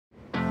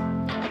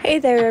Hey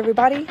there,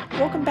 everybody.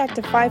 Welcome back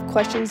to 5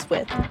 Questions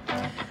With.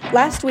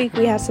 Last week,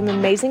 we had some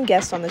amazing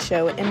guests on the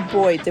show, and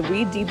boy, did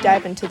we deep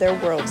dive into their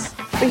worlds.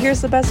 But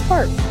here's the best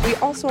part. We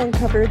also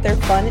uncovered their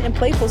fun and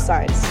playful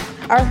sides.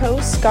 Our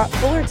host, Scott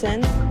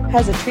Fullerton,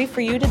 has a treat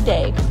for you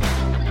today.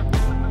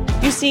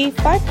 You see,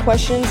 5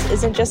 Questions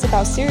isn't just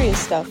about serious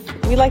stuff.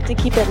 We like to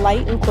keep it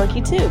light and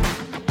quirky, too.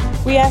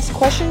 We ask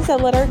questions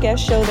that let our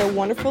guests show their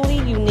wonderfully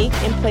unique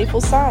and playful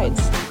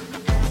sides.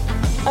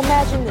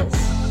 Imagine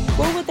this.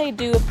 What would they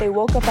do if they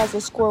woke up as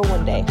a squirrel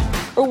one day?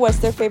 Or what's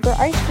their favorite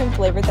ice cream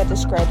flavor that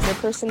describes their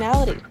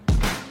personality?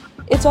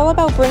 It's all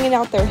about bringing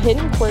out their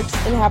hidden quirks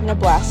and having a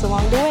blast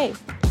along the way.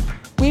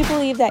 We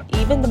believe that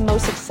even the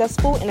most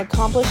successful and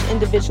accomplished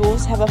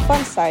individuals have a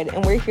fun side,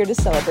 and we're here to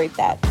celebrate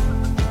that.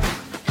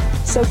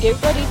 So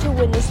get ready to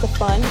witness the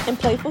fun and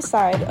playful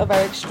side of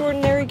our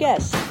extraordinary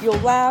guests. You'll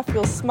laugh,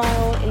 you'll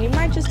smile, and you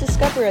might just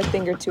discover a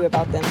thing or two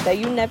about them that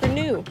you never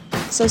knew.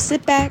 So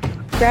sit back,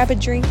 grab a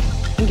drink,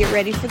 and get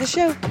ready for the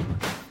show.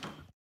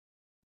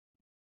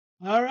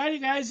 All righty,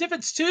 guys. If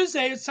it's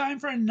Tuesday, it's time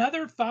for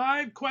another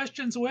 5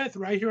 Questions With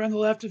right here on the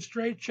Left of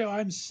Straight show.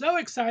 I'm so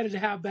excited to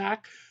have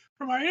back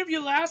from our interview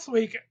last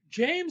week.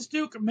 James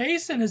Duke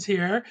Mason is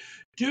here.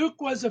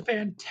 Duke was a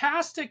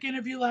fantastic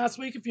interview last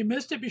week. If you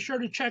missed it, be sure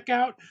to check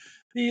out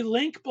the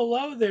link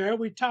below there.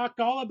 We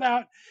talked all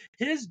about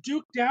his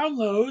Duke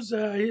downloads,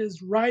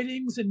 his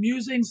writings and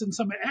musings, and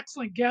some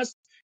excellent guests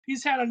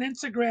he's had on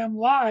Instagram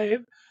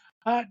Live.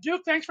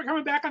 Duke, thanks for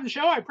coming back on the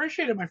show. I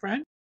appreciate it, my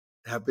friend.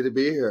 Happy to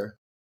be here.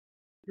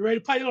 You ready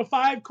to play a little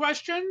 5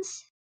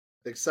 questions?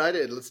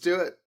 Excited. Let's do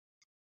it.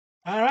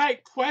 All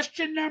right.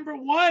 Question number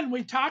 1.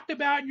 We talked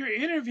about in your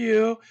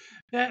interview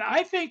that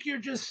I think you're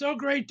just so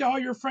great to all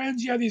your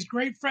friends. You have these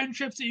great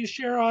friendships that you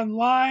share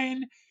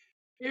online.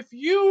 If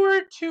you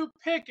were to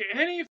pick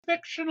any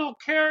fictional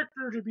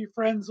character to be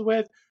friends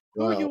with,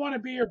 who would you want to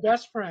be your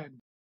best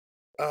friend?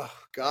 Oh,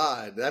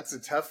 God, that's a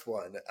tough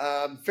one.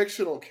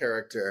 Fictional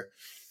character.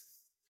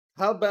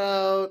 How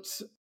about,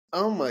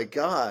 oh my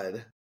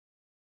God.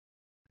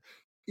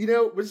 You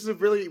know, this is a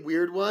really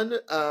weird one.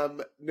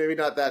 Maybe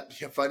not that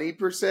funny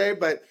per se,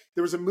 but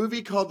there was a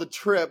movie called The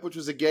Trip, which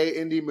was a gay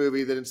indie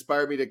movie that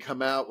inspired me to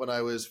come out when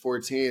I was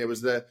 14. It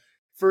was the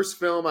first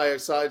film I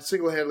saw. It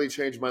single-handedly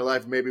changed my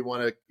life, made me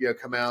want to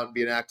come out and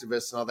be an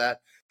activist and all that.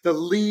 The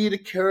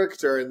lead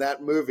character in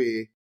that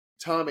movie,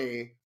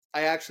 Tommy,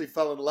 I actually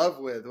fell in love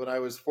with when I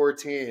was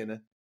 14.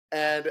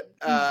 And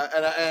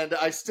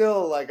I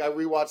still, I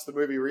rewatched the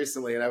movie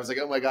recently, and I was like,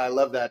 oh my God, I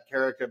love that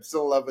character. I'm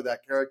still in love with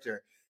that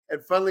character.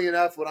 And funnily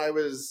enough, when I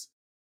was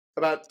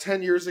about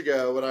 10 years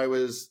ago, when I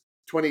was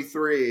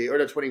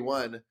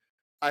 21,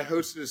 I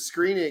hosted a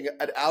screening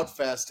at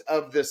Outfest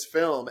of this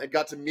film and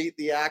got to meet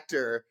the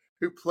actor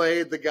who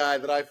played the guy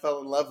that I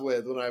fell in love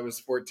with when I was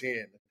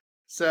 14.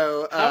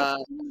 So,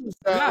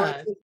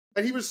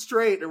 and he was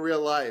straight in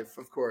real life,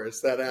 of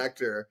course, that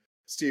actor,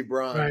 Steve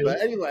Braun. Right.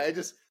 But anyway,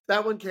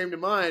 that one came to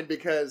mind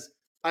because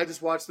I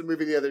just watched the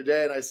movie the other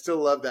day and I still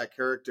love that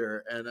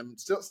character, and I'm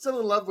still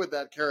in love with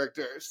that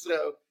character.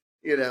 So,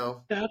 you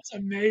know, that's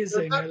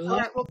amazing. I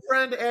love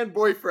friend and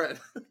boyfriend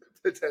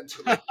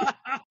potentially.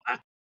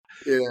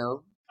 You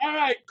know. All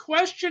right,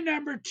 question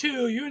number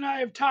 2. You and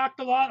I have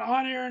talked a lot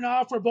on air and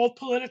off. We're both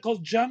political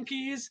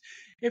junkies.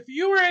 If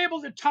you were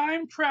able to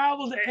time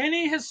travel to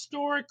any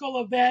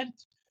historical event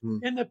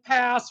in the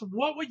past,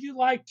 what would you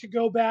like to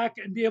go back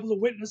and be able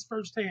to witness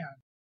firsthand?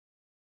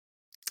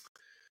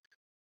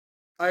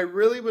 I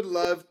really would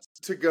love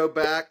to go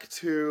back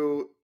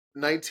to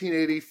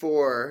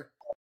 1984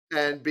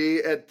 and be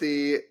at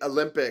the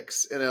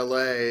Olympics in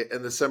LA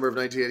in the summer of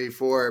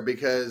 1984,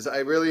 because I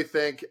really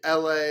think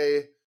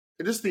LA,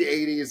 and just the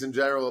 80s in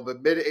general,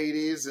 but mid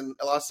 80s in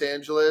Los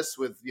Angeles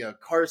with,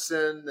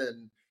 Carson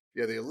and,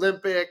 the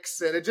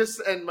Olympics, and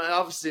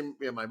obviously,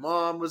 my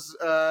mom was,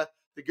 the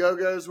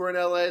Go-Go's were in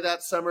LA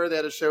that summer. They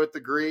had a show at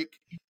the Greek.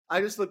 I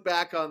just look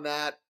back on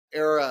that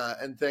era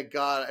and think,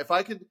 God, if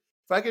I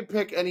could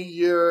pick any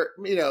year,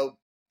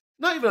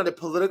 not even on a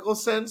political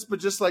sense,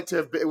 but just like to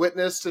have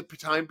witnessed a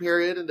time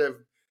period, and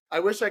I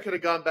wish I could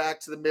have gone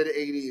back to the mid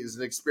 80s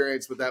and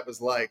experienced what that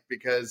was like,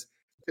 because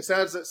it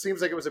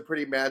seems like it was a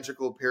pretty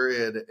magical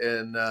period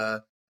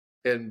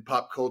in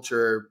pop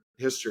culture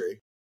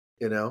history,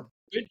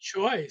 Good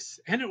choice.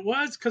 And it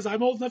was, because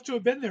I'm old enough to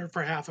have been there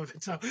for half of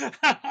it. So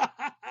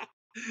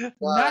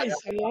nice.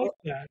 I like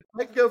that.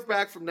 I'd go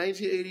back from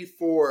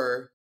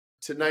 1984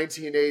 to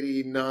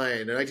 1989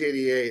 and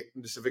 1988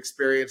 and just have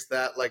experienced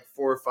that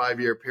 4 or 5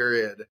 year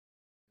period.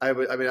 I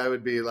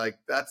would be like,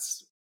 that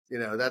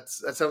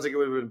sounds like it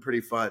would have been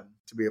pretty fun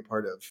to be a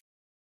part of.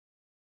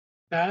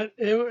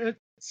 It's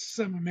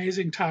some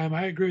amazing time.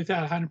 I agree with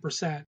that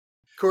 100%. Of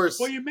course.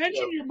 Well, you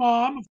mentioned your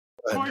mom.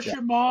 Of course,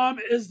 your mom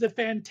is the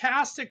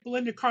fantastic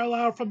Belinda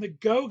Carlisle from the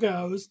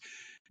Go-Go's.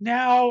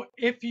 Now,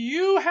 if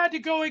you had to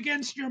go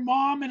against your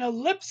mom in a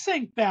lip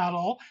sync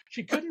battle,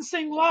 she couldn't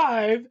sing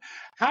live,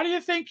 how do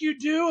you think you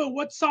do, and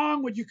what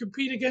song would you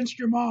compete against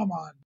your mom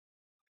on?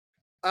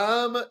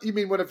 You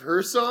mean one of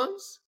her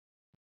songs?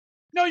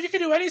 No, you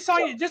can do any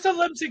song. Just a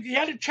lip sync. You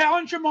had to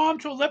challenge your mom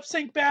to a lip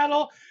sync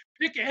battle.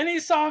 Pick any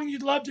song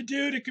you'd love to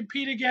do to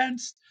compete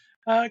against,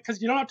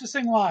 because you don't have to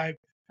sing live.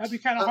 That'd be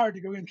kind of hard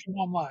to go against your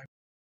mom live.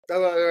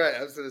 Oh, all right.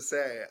 I was going to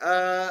say,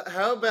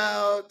 how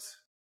about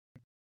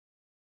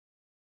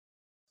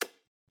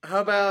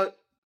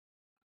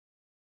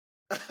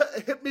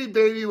Hit Me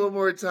Baby One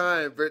More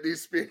Time, Britney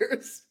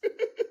Spears.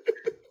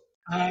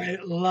 I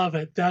love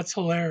it. That's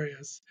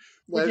hilarious.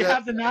 Would you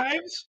have the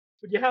knives?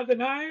 Would you have the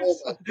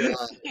knives? Oh my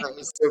God, that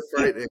was so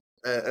frightening.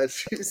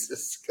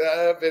 Jesus,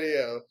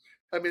 video.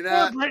 I mean, Poor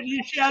that.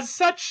 Brittany. She has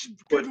such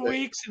good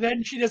weeks, and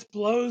then she just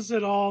blows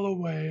it all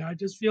away. I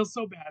just feel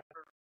so bad for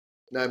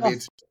her. No, me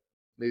too.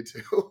 Me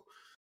too.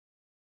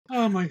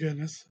 Oh my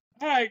goodness.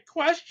 All right,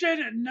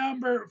 question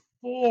number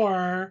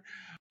 4.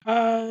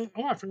 I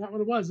forgot what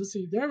it was. Let's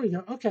see. There we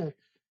go. Okay.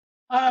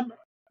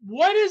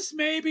 What is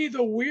maybe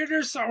the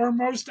weirdest or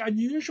most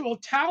unusual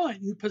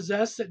talent you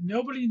possess that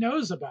nobody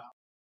knows about?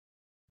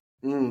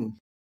 Mm.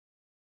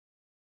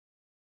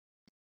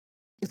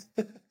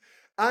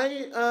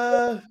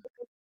 I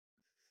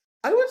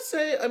would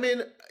say, I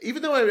mean,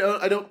 even though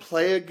I don't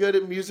play a good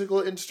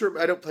musical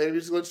instrument, I don't play a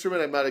musical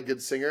instrument. I'm not a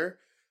good singer.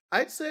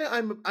 I'd say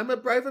I'm a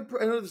private.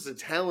 I don't know if it's a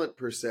talent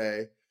per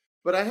se,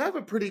 but I have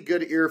a pretty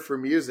good ear for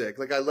music.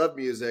 Like I love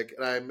music,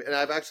 and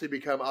I've actually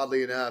become,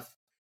 oddly enough,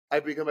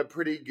 I've become a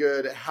pretty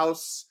good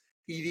house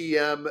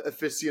EDM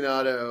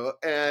aficionado,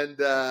 and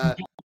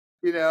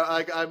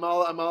like I'm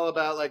all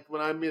about like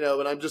when I'm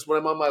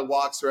on my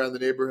walks around the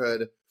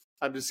neighborhood,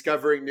 I'm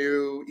discovering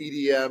new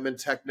EDM and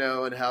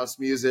techno and house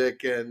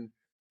music, and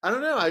I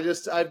don't know,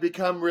 I've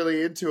become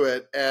really into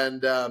it,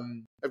 and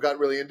I've gotten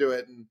really into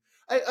it, and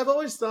I've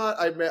always thought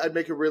I'd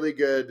make a really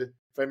good,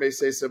 if I may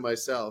say so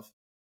myself.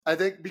 I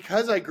think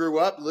because I grew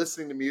up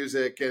listening to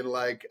music and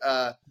like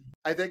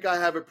I think I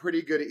have a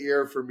pretty good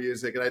ear for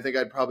music, and I think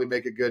I'd probably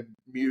make a good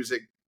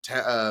music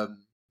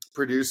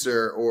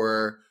producer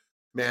or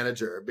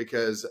manager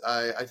because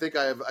I think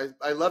I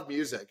love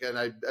music,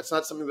 and that's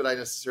not something that I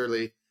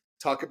necessarily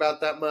talk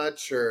about that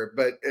much,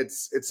 but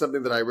it's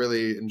something that I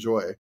really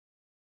enjoy.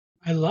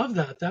 I love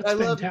that. That's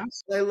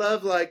fantastic. I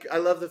love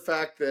the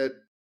fact that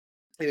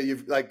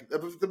you've like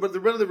one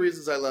of the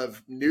reasons I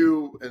love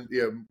new and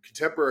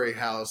contemporary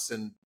house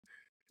and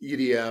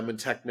EDM and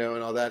techno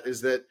and all that is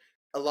that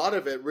a lot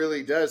of it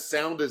really does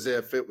sound as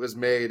if it was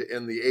made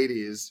in the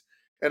 80s.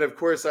 And of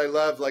course, I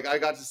love, like, I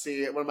got to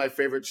see one of my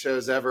favorite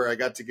shows ever. I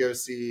got to go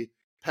see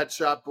Pet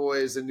Shop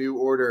Boys: A New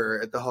Order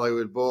at the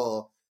Hollywood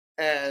Bowl,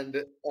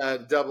 and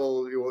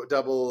double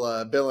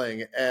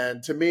billing.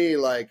 And to me,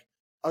 like,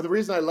 the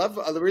reason I love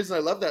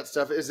that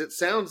stuff is it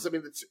sounds. I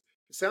mean, it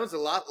sounds a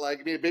lot like.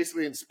 I mean, it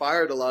basically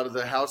inspired a lot of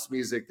the house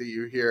music that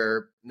you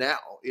hear now.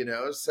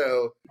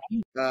 So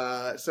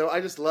I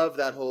just love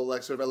that whole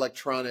like sort of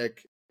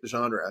electronic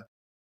genre,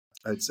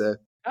 I'd say.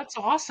 That's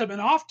awesome.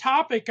 And off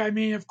topic, I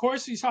mean, of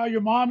course, you saw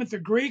your mom at the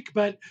Greek,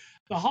 but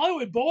the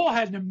Hollywood Bowl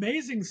had an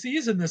amazing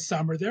season this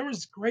summer. There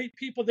was great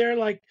people there,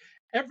 like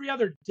every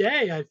other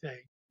day, I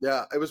think.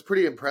 Yeah, it was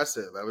pretty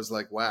impressive. I was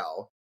like,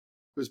 wow,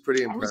 it was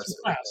pretty impressive.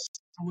 I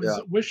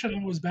was wishing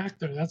I was back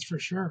there. That's for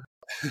sure.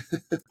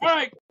 All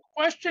right.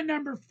 Question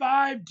number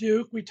 5,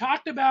 Duke. We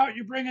talked about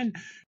you bringing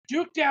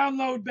Duke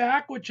Download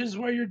back, which is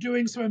where you're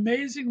doing some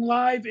amazing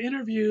live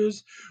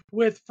interviews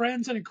with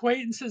friends and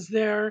acquaintances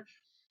there.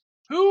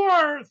 Who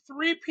are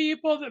 3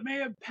 people that may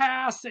have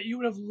passed that you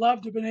would have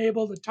loved to have been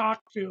able to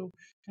talk to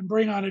and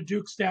bring on a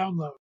Duke's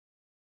Download?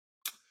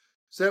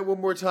 Say it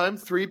one more time.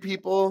 3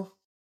 people.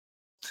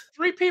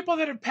 3 people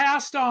that have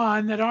passed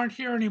on that aren't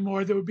here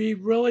anymore that would be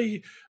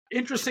really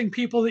interesting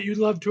people that you'd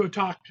love to have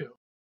talked to.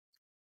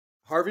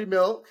 Harvey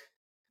Milk.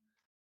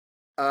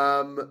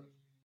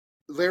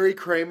 Larry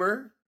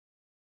Kramer,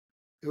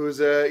 who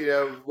was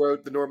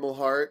wrote The Normal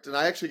Heart, and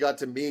I actually got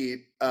to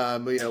meet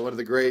one of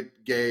the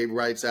great gay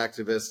rights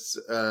activists.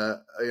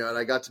 And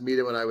I got to meet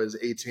him when I was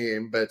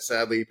 18, but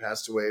sadly he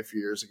passed away a few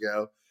years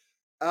ago.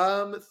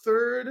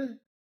 Third,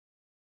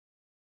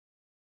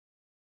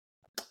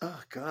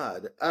 oh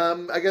God,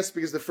 I guess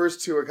because the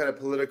first 2 are kind of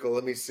political.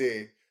 Let me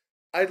see.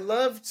 I'd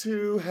love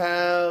to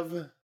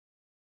have.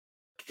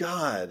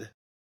 God.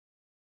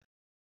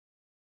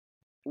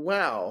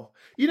 Wow.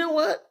 You know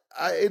what?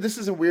 This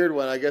is a weird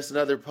one. I guess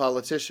another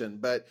politician,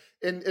 but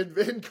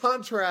in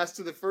contrast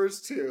to the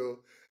first 2,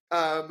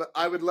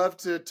 I would love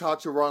to talk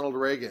to Ronald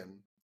Reagan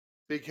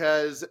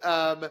because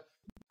I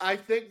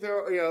think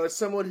as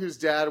someone whose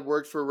dad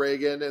worked for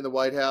Reagan in the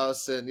White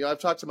House, and I've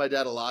talked to my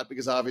dad a lot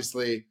because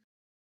obviously,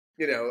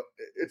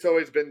 it's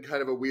always been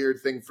kind of a weird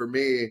thing for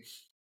me,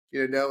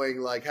 knowing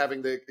like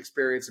having the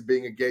experience of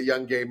being a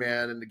young gay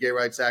man and a gay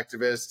rights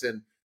activist,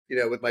 and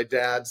with my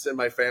dad's and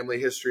my family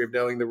history of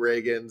knowing the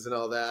Reagans and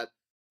all that.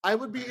 I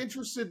would be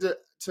interested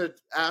to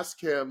ask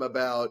him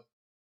about,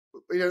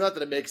 not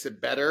that it makes it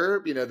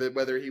better, that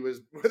whether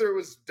it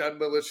was done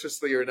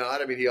maliciously or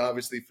not. I mean, he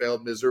obviously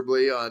failed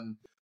miserably on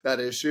that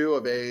issue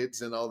of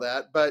AIDS and all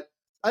that. But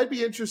I'd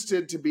be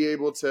interested to be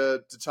able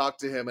to talk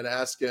to him and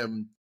ask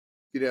him,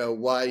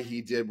 why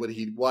he did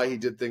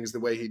things the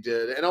way he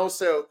did, and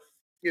also,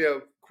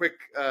 quick,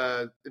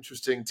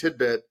 interesting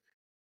tidbit.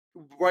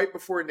 Right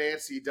before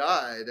Nancy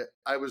died,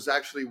 I was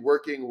actually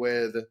working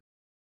with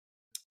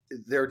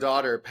their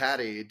daughter,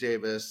 Patty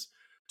Davis,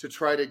 to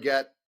try to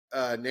get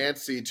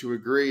Nancy to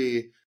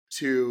agree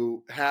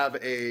to have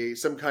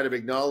some kind of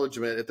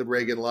acknowledgement at the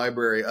Reagan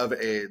Library of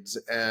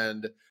AIDS.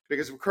 And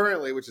because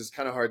currently, which is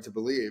kind of hard to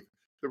believe,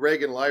 the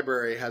Reagan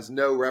Library has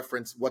no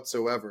reference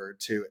whatsoever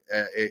to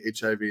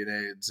HIV and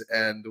AIDS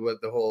and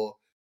what the whole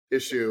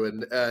issue.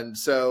 And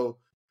so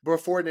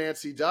before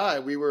Nancy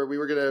died, we were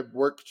going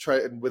to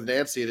try with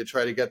Nancy to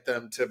try to get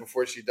them to,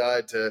 before she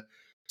died, to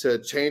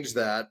change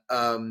that.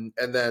 And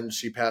then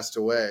she passed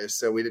away,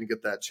 so we didn't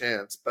get that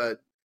chance.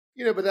 But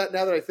that,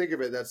 now that I think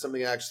of it, that's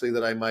something actually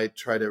that I might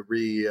try to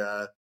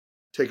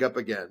take up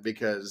again,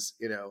 because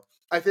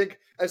I think,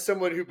 as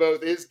someone who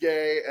both is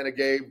gay and a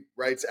gay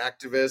rights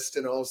activist,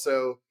 and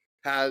also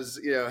has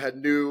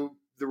knew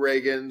the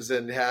Reagans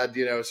and had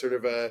sort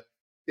of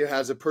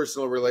has a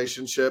personal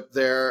relationship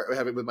there,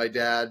 having with my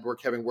dad,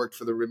 having worked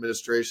for the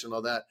administration and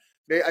all that.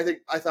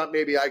 I thought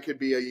maybe I could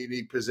be a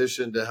unique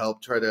position to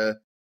help try to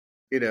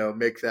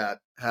make that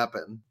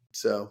happen.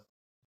 So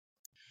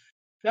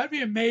that'd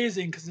be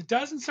amazing, because it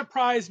doesn't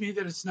surprise me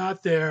that it's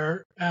not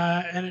there,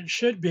 and it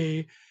should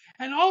be.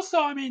 And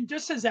also, I mean,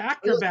 just his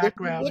actor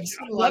background, I'd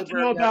love to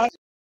know about.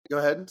 Go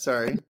ahead.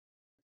 Sorry.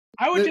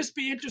 I would just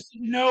be interested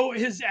to know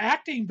his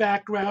acting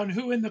background,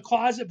 who in the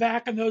closet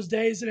back in those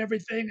days and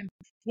everything, and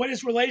what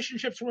his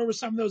relationships were with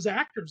some of those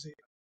actors. Even.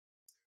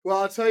 Well,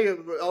 I'll tell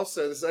you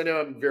also, I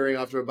know I'm veering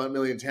off to a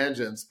million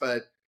tangents,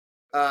 but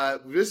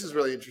this is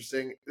really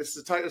interesting. This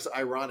is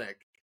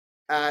ironic.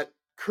 At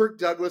Kirk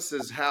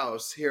Douglas's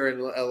house here in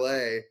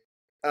LA,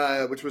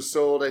 which was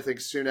sold, I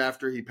think, soon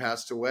after he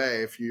passed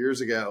away a few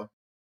years ago,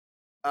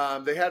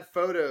 they had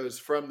photos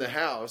from the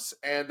house,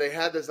 and they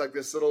had this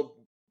little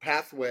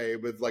pathway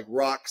with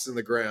rocks in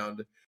the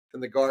ground in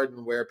the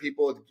garden, where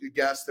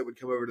guests that would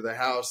come over to the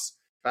house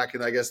back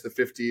in, I guess, the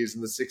 50s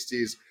and the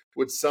 60s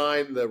would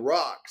sign the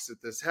rocks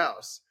at this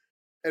house.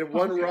 And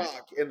one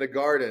rock in the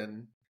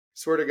garden,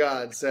 swear to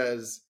God,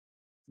 says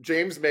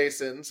James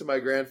Mason, so my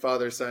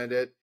grandfather signed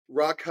it,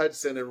 Rock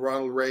Hudson, and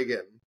Ronald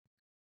Reagan.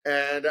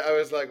 And I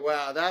was like,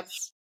 wow,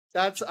 that's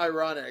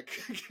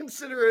ironic,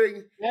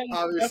 considering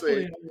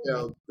obviously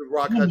the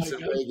Rock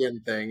Hudson Reagan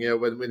thing,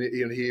 when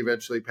he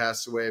eventually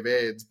passed away of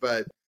AIDS,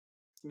 but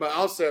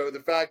also the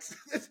fact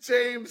that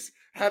James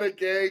had a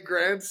gay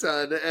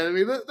grandson, and I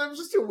mean that was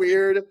just a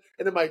weird.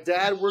 And then my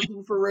dad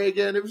working for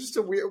Reagan, it was just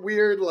a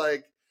weird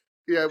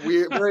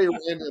very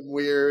random,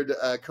 weird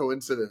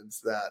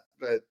coincidence.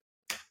 But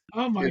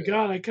oh my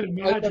God, I could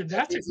imagine.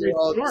 That's a great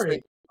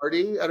story.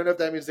 Party. I don't know if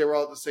that means they were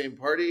all at the same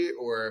party,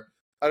 or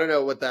I don't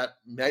know what that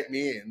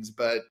means,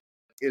 but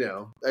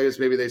I guess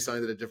maybe they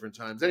signed it at different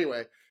times.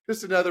 Anyway,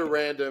 just another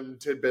random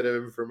tidbit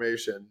of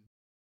information.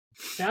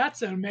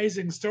 That's an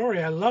amazing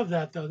story. I love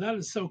that, though. That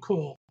is so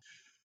cool.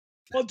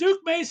 Well,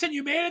 Duke Mason,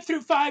 you made it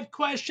through 5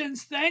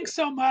 questions. Thanks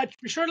so much.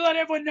 Be sure to let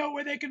everyone know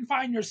where they can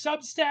find your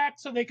Substack,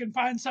 so they can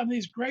find some of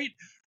these great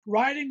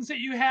writings that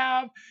you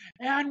have,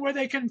 and where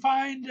they can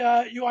find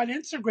you on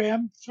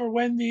Instagram for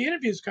when the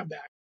interviews come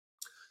back.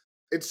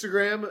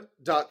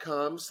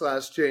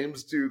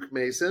 Instagram.com/James Duke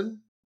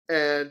Mason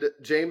and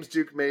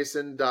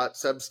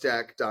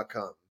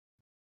jamesdukemason.substack.com.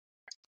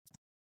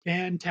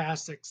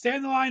 Fantastic. Stay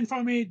on the line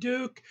for me,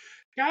 Duke.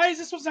 Guys,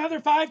 this was another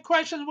 5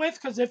 questions with,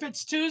 because if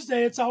it's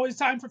Tuesday, it's always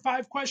time for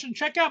 5 questions.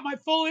 Check out my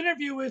full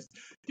interview with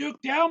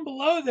Duke down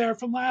below there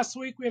from last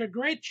week. We had a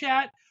great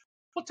chat.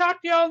 We'll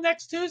talk to y'all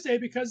next Tuesday,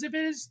 because if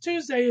it is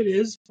Tuesday, it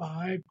is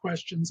 5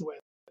 questions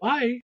with.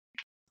 Bye.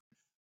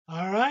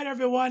 All right,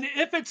 everyone.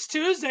 If it's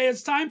Tuesday,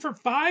 it's time for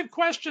 5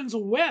 questions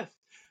with.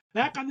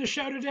 Back on the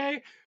show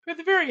today with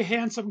a very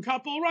handsome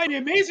couple, right? The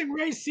Amazing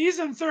Race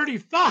Season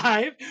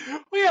 35.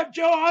 We have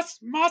Joe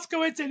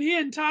Moskowitz and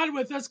Ian Todd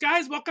with us.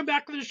 Guys, welcome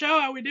back to the show.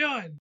 How we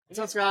doing? What's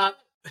up, Scott?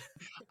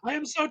 I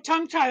am so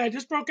tongue-tied. I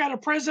just broke out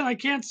of prison. I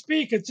can't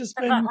speak. It's just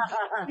been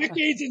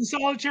decades in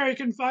solitary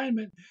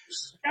confinement.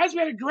 Guys, we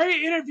had a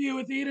great interview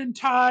with Ian and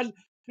Todd.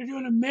 They're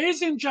doing an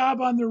amazing job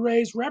on the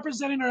race,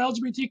 representing our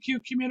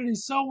LGBTQ community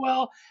so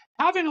well,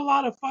 having a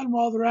lot of fun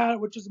while they're at it,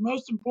 which is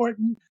most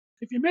important.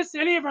 If you missed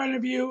any of our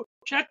interview,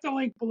 check the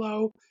link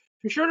below.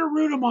 Be sure to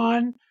root them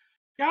on.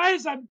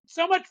 Guys, I'm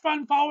so much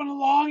fun following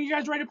along. You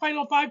guys ready to play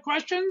little 5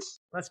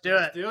 questions? Let's do it.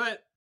 Let's do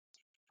it.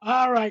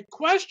 All right.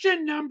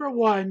 Question number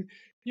 1.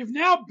 You've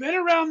now been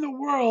around the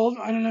world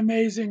on an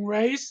amazing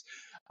race.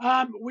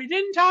 We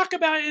didn't talk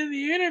about it in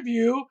the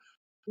interview.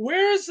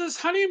 Where is this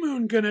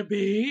honeymoon going to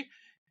be?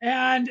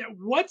 And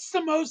what's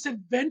the most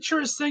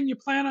adventurous thing you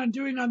plan on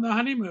doing on the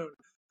honeymoon,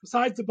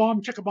 besides the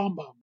bomb chicka bomb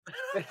bomb?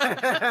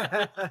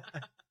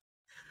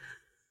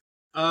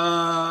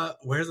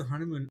 Where's the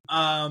honeymoon?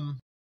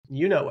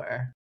 You know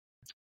where.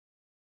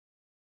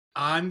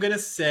 I'm gonna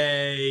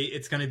say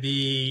it's gonna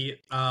be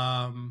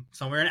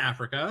somewhere in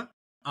Africa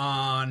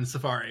on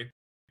safari.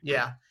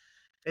 Yeah.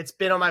 It's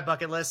been on my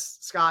bucket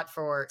list, Scott,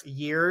 for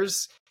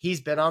years.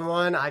 He's been on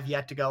one. I've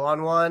yet to go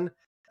on one.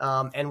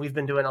 And we've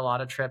been doing a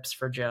lot of trips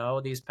for Joe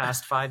these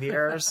past 5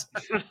 years.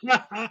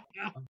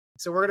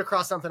 So we're going to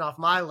cross something off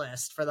my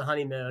list for the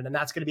honeymoon, and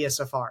that's going to be a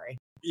safari.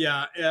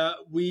 Yeah,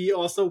 we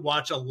also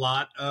watch a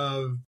lot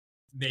of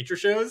nature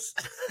shows.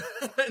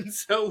 And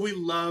so we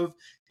love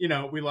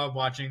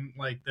watching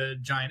like the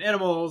giant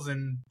animals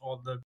and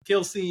all the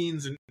kill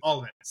scenes and all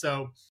of it.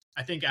 So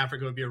I think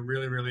Africa would be a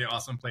really, really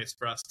awesome place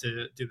for us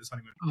to do this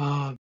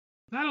honeymoon.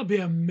 That'll be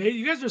amazing.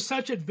 You guys are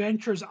such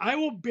adventurers. I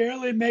will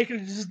barely make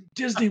it to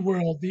Disney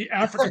World, the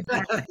African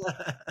part.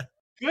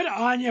 Good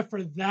on you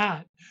for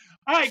that.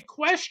 All right,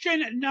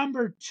 question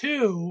number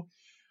 2.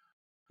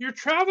 You're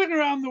traveling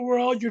around the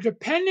world. You're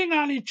depending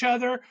on each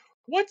other.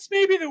 What's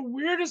maybe the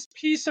weirdest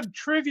piece of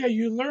trivia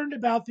you learned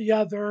about the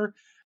other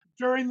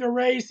during the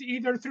race,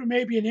 either through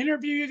maybe an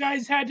interview you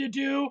guys had to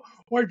do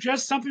or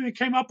just something that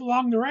came up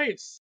along the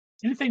race?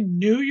 Anything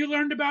new you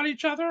learned about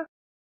each other?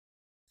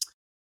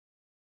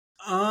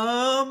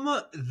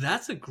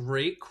 That's a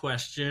great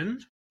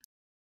question.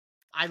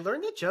 I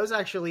learned that Joe's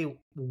actually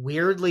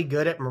weirdly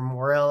good at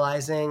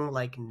memorializing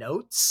like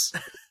notes,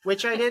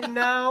 which I didn't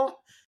know.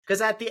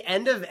 Because at the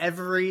end of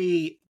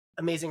every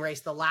Amazing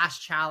Race, the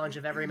last challenge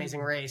of every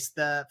Amazing Race,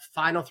 the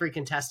final 3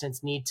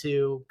 contestants need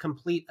to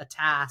complete a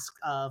task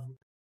of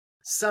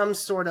some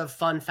sort of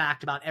fun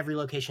fact about every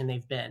location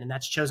they've been. And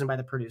that's chosen by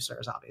the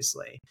producers,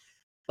 obviously.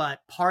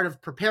 But part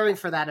of preparing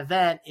for that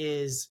event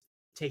is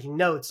taking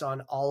notes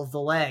on all of the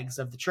legs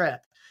of the trip.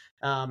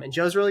 And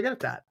Joe's really good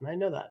at that. And I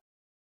know that.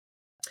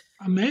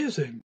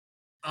 Amazing.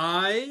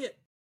 I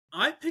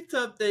picked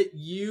up that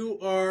you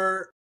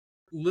are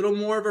a little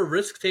more of a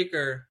risk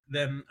taker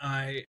than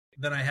I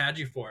had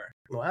you for.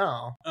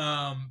 Wow.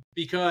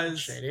 Because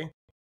shady.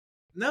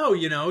 No,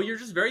 you're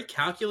just very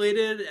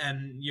calculated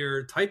and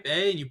you're type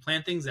A and you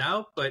plan things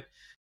out. But,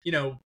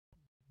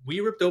 we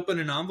ripped open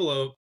an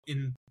envelope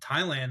in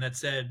Thailand that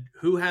said,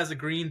 who has a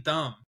green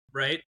thumb,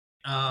 right?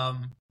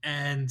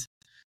 And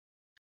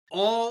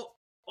all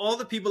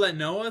the people that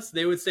know us,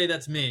 they would say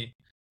that's me.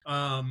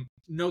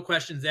 No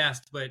questions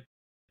asked, but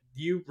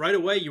you right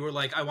away, you were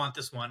like, I want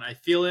this one. I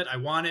feel it. I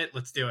want it.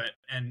 Let's do it.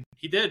 And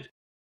he did.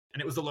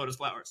 And it was the Lotus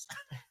Flowers.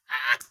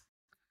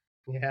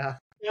 Yeah.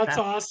 That's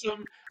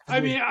awesome. I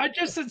mean, I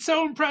just am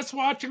so impressed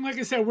watching. Like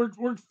I said,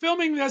 we're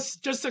filming this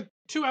just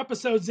 2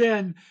 episodes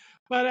in.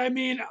 But I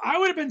mean, I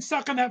would have been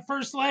stuck on that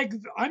first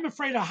leg. I'm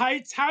afraid of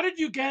heights. How did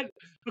you get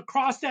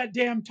across that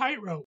damn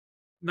tightrope?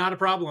 Not a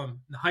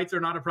problem. The heights are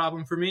not a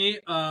problem for me.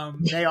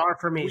 They are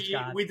for me,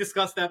 Scott. We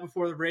discussed that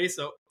before the race.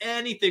 So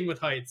anything with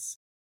heights,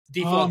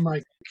 default. Oh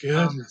my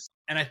goodness.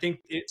 And I think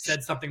it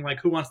said something like,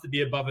 who wants to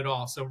be above it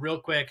all? So real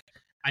quick,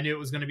 I knew it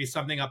was going to be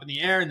something up in the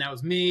air, and that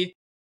was me.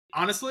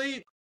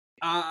 Honestly,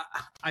 I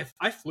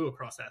flew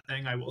across that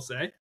thing, I will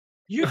say.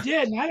 You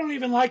did, and I don't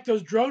even like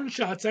those drone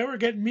shots. They were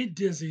getting me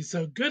dizzy,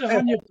 so good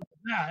on you for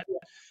that.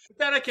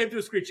 Then I came to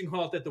a screeching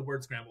halt at the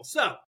word scramble.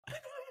 So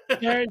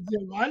I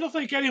don't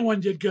think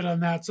anyone did good on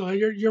that, so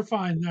you're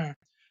fine there.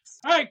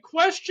 All right,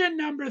 question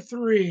number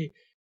 3.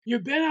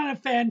 You've been on a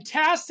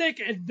fantastic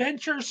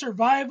adventure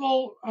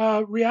survival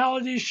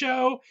reality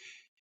show.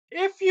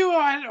 If you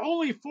had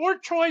only 4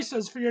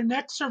 choices for your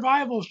next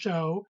survival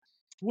show,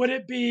 would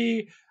it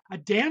be a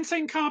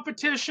dancing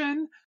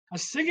competition, a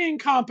singing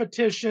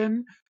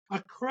competition,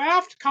 a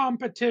craft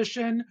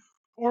competition,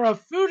 or a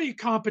foodie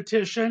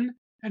competition?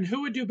 And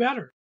who would do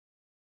better?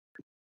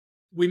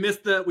 We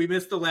missed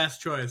the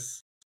last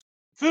choice.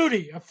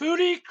 Foodie, a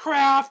foodie,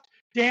 craft,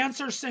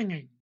 dance, or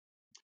singing,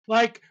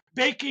 like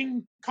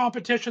baking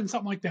competition,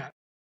 something like that.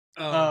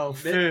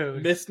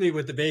 Food. Missed me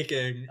with the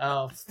baking.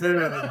 Oh,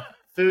 food.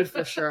 Food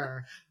for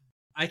sure.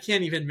 I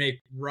can't even make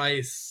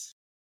rice.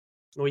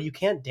 Well, you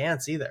can't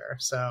dance either,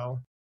 so.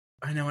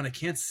 I know, and I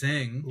can't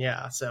sing.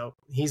 Yeah, so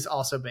he's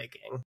also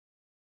baking.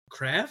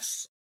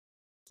 Crafts?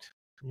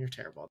 You're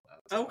terrible at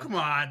that. Oh, come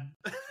on.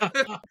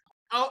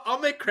 I'll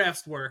make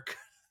crafts work.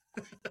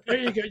 There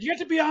you go. You get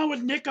to be on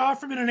with Nick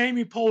Offerman and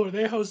Amy Poehler.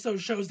 They host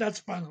those shows. That's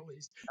fun, at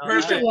least.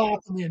 You're still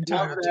laughing the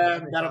entire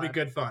time. That'll be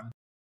good fun.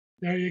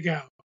 There you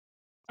go.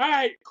 All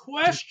right,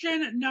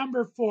 question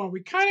number 4.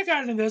 We kind of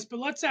got into this, but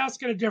let's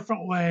ask it a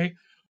different way.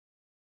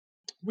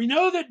 We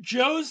know that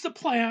Joe's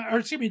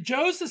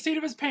Joe's the seat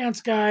of his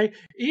pants guy.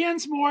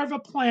 Ian's more of a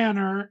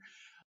planner.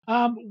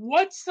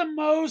 What's the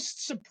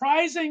most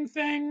surprising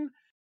thing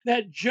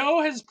that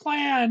Joe has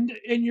planned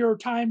in your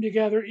time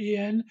together,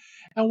 Ian?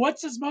 And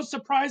what's his most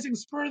surprising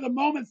spur of the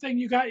moment thing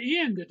you got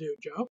Ian to do,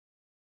 Joe?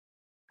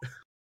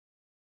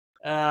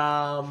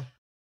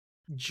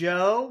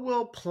 Joe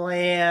will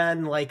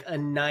plan like a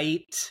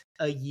night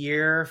a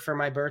year for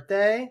my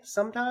birthday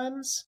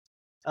sometimes.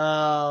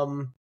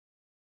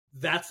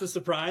 That's the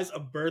surprise? A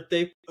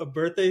birthday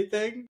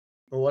thing?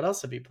 Well, what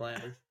else have you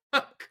planned?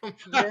 Come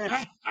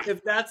on.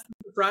 If that's the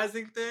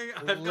surprising thing,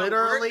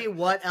 literally,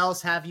 what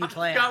else have you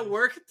planned? I've got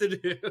work to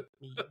do.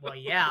 Well,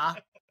 yeah.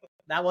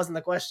 That wasn't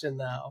the question,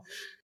 though.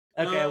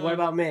 Okay, what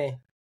about me?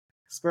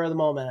 Spur of the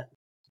moment.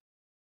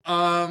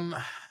 I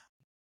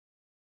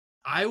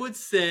would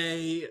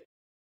say,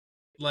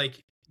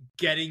 like,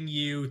 getting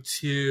you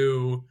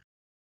to,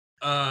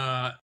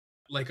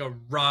 like a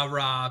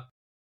rah-rah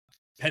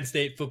Penn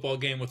State football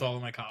game with all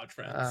of my college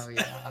friends. Oh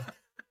yeah.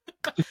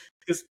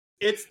 Because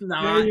it's There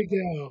not you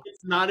go.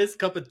 it's not his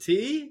cup of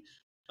tea.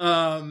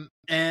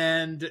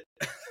 And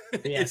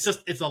Yes.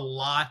 it's a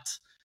lot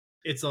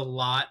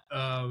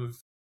of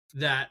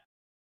that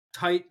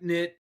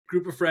tight-knit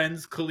group of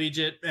friends,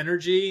 collegiate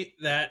energy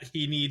that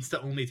he needs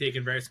to only take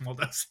in very small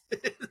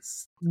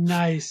doses.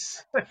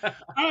 Nice. All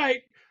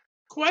right.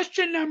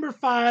 Question number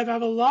 5. I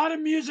have a lot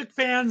of music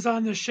fans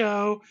on the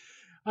show.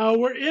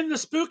 We're in the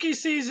spooky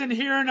season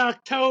here in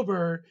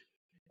October.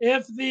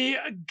 If the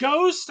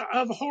ghost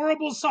of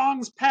horrible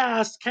songs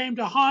past came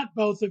to haunt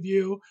both of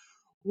you,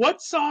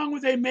 what song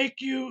would they make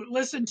you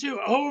listen to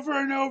over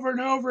and over and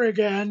over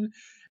again?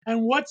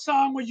 And what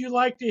song would you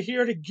like to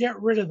hear to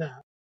get rid of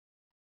that?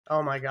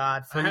 Oh my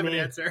God. I have an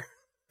answer.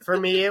 For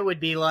me, it would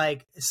be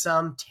like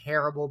some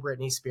terrible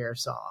Britney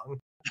Spears song.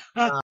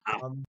 That's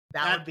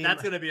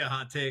going to be a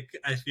hot take,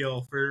 I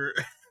feel, for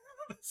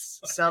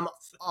some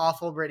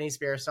awful Britney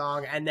Spears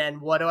song. And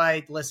then what do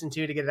I listen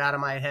to get it out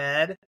of my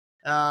head?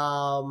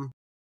 I'm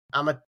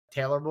a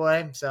Taylor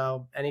boy,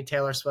 so any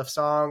Taylor Swift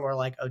song or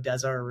like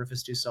Odessa or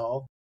Rufus Du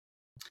Sol.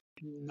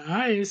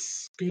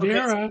 Nice. Good Okay,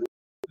 era. so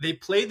they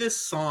play this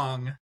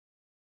song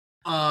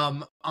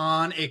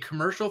on a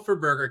commercial for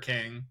Burger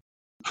King,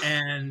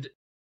 and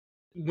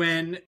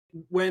when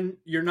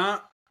you're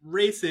not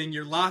racing,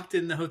 you're locked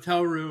in the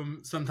hotel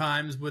room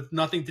sometimes with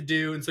nothing to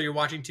do, and so you're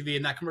watching TV,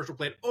 and that commercial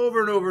played over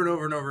and over and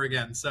over and over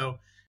again. So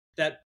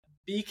that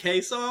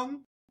BK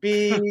song,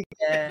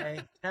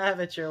 BK, have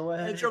it your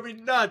way. it drove me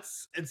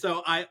nuts, and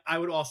so I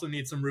would also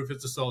need some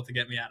Rufus Du Sol to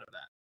get me out of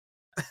that.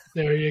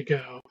 There you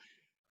go.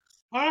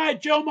 All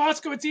right, Joe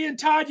Moskowitz, Ian,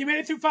 Todd, you made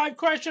it through 5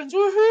 questions.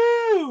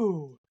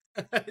 Woohoo!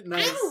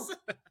 Nice.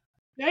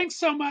 Thanks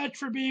so much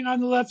for being on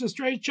the Left of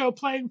Straight Show,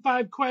 playing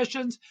 5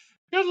 questions.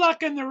 Good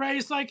luck in the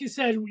race. Like you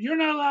said, you're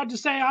not allowed to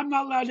say, I'm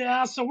not allowed to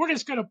ask, so we're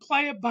just going to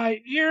play it by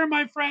ear,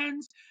 my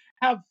friends.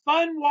 Have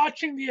fun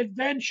watching the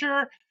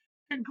adventure.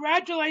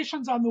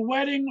 Congratulations on the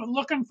wedding.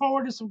 Looking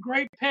forward to some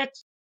great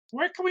picks.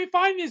 Where can we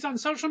find these on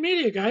social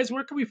media, guys?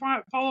 Where can we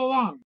follow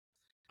along?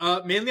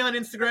 Mainly on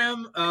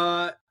Instagram.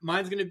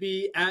 Mine's going to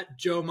be at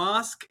Joe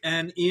Mosk,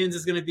 and Ian's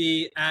is going to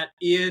be at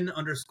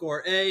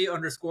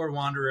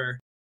Ian_A_Wanderer.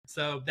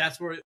 So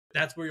that's where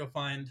you'll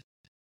find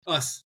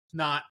us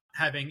not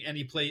having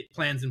any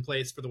plans in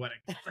place for the wedding.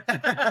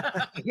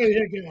 There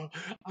you go.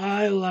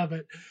 I love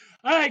it.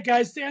 All right,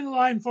 guys, stay on the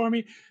line for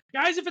me.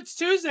 Guys, if it's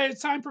Tuesday,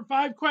 it's time for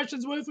 5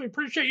 questions with. We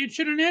appreciate you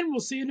tuning in. We'll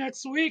see you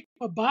next week.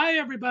 Bye-bye,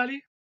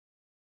 everybody.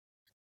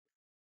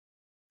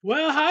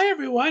 Well, hi,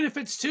 everyone. If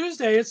it's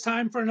Tuesday, it's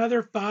time for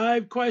another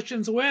 5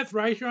 questions with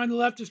right here on the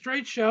Left of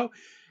Straight Show.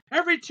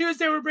 Every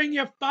Tuesday, we bring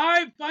you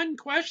 5 fun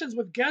questions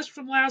with guests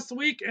from last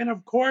week. And,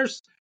 of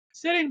course,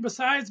 sitting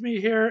beside me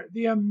here,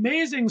 the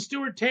amazing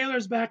Stewart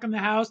Taylor's back in the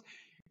house.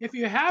 If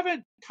you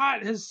haven't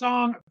caught his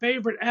song,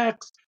 Favorite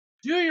X,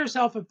 do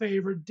yourself a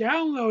favor,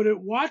 download it,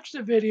 watch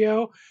the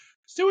video.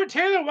 Stewart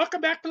Taylor, welcome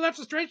back to Left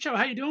of Straight Show.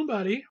 How you doing,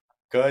 buddy?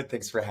 Good.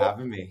 Thanks for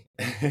having me.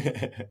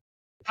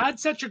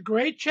 Had such a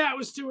great chat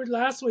with Stewart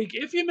last week.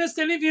 If you missed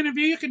any of the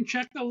interview, you can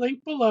check the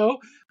link below.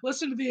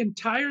 Listen to the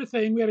entire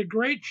thing. We had a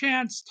great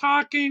chance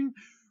talking.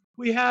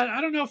 We had, I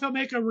don't know if he'll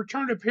make a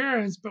return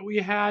appearance, but we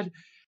had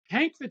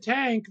Hank the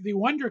Tank, the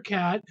Wonder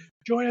Cat,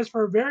 join us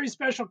for a very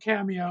special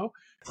cameo.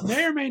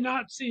 May or may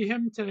not see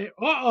him today.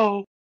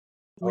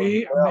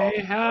 We may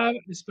have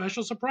a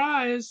special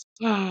surprise.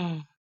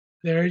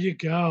 There you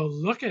go.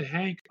 Look at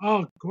Hank.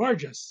 Oh,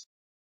 gorgeous.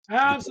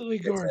 Absolutely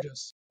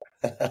gorgeous.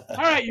 All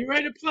right, you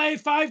ready to play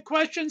 5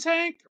 questions,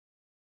 Hank?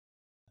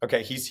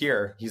 Okay, he's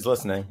here. He's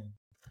listening.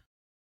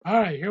 All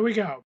right, here we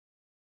go.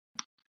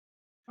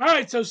 All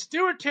right, so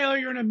Stewart Taylor,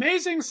 you're an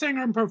amazing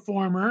singer and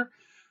performer,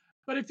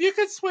 but if you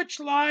could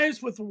switch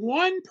lives with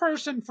one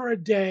person for a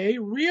day,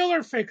 real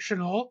or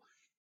fictional,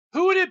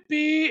 who would it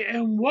be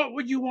and what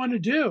would you want to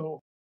do?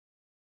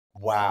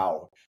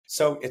 Wow.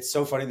 So it's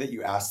so funny that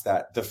you asked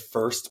that. The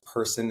first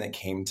person that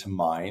came to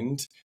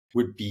mind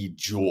would be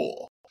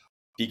Jewel,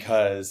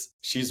 because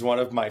she's one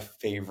of my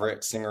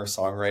favorite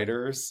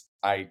singer-songwriters.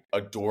 I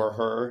adore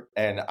her,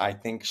 and I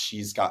think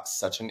she's got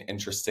such an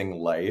interesting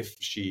life.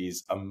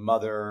 She's a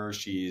mother.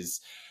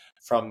 She's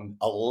from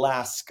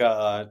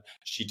Alaska.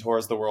 She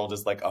tours the world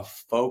as like a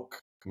folk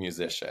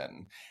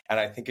musician. And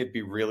I think it'd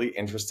be really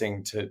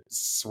interesting to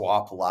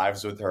swap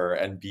lives with her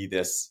and be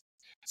this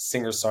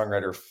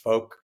singer-songwriter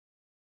folk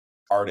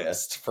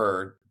artist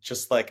for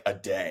just like a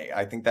day.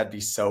 I think that'd be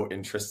so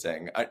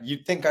interesting.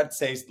 You'd think I'd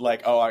say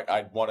like, oh,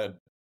 I'd want to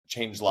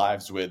change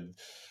lives with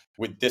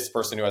this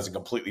person who has a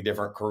completely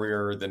different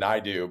career than I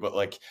do. But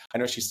like, I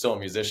know she's still a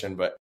musician,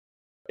 but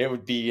it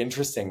would be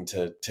interesting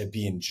to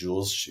be in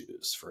Jules'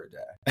 shoes for a day.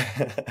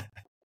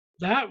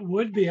 That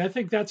would be. I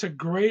think that's a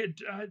great,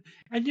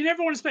 and you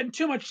never want to spend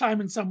too much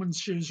time in someone's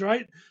shoes,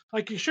 right?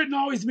 Like you shouldn't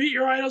always meet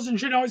your idols and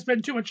shouldn't always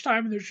spend too much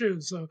time in their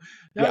shoes. So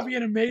that would be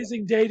an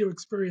amazing day to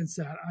experience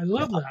that. I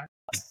love that.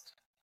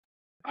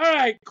 All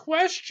right,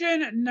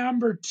 question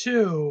number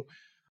 2.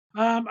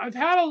 I've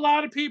had a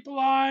lot of people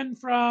on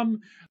from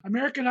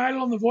American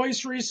Idol and The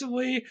Voice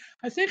recently.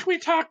 I think we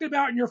talked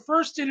about in your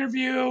first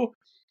interview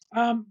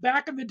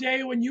back in the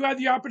day when you had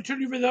the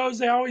opportunity for those.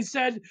 They always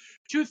said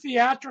too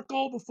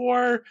theatrical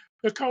before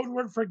the code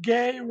word for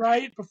gay,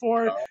 right?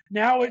 Before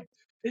now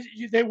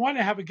they want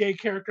to have a gay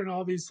character and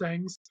all these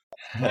things.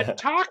 But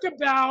talk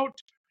about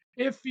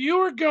if you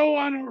were go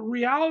on a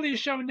reality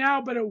show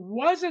now, but it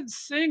wasn't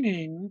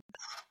singing,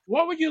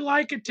 what would you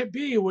like it to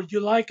be? Would you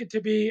like it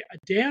to be a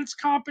dance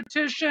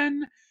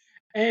competition,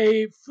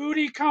 a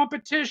foodie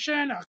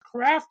competition, a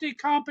crafty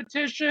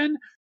competition?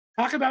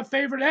 Talk about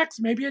favorite X,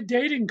 maybe a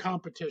dating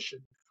competition.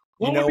 You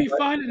What would know be what?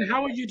 fun and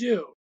how would you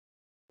do?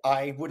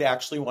 I would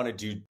actually want to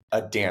do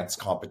a dance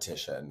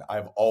competition.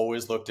 I've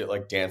always looked at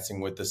like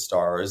Dancing with the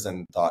Stars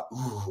and thought,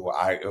 ooh,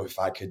 if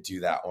I could do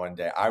that one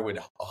day, I would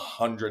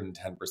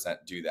 110%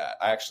 do that.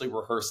 I actually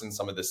rehearse in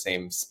some of the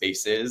same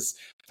spaces,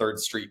 Third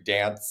Street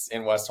Dance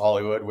in West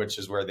Hollywood, which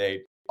is where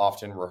they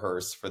often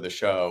rehearse for the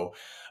show.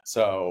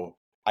 So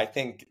I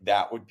think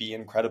that would be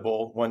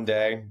incredible one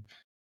day.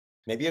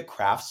 Maybe a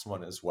crafts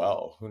one as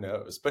well. Who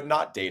knows? But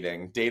not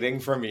dating.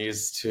 Dating for me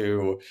is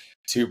too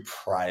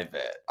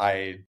private.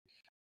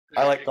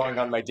 I like going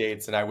on my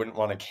dates, and I wouldn't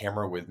want a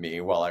camera with me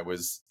while I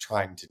was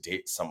trying to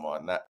date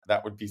someone.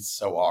 That would be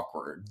so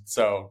awkward.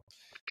 So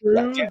yeah, True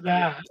Dancing with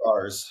that. the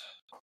Stars.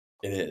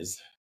 It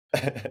is.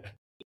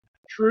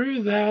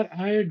 True that.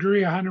 I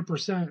agree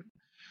 100%.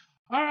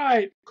 All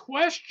right.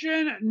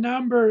 Question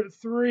number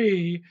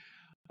 3.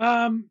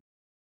 Um,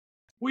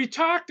 we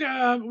talked,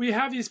 we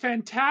have these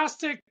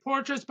fantastic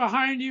portraits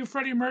behind you.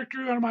 Freddie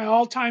Mercury, one of my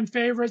all time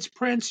favorites.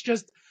 Prince,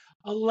 just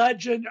a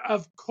legend,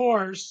 of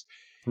course.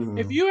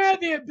 If Hmm. you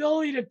had the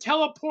ability to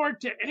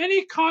teleport to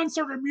any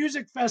concert or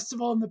music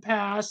festival in the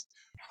past,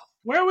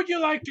 where would you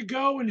like to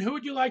go and who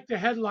would you like the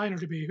headliner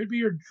to be? Who'd be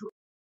your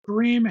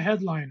dream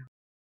headliner?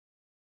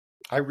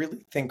 I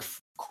really think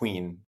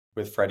Queen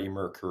with Freddie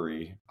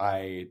Mercury.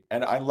 I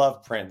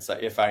love Prince.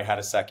 If I had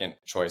a second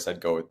choice,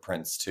 I'd go with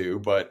Prince too.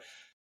 But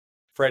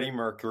Freddie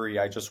Mercury,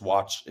 I just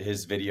watch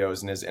his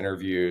videos and his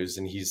interviews,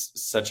 and he's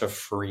such a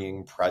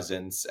freeing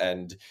presence,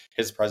 and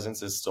his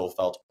presence is still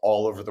felt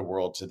all over the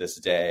world to this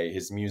day.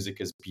 His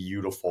music is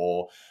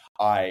beautiful.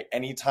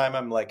 Anytime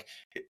I'm like,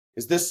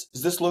 does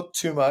this look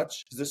too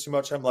much? Is this too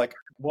much? I'm like,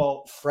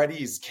 well,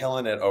 Freddie's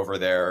killing it over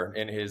there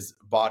in his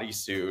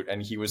bodysuit,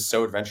 and he was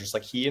so adventurous.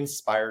 Like he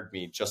inspired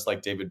me, just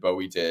like David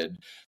Bowie did,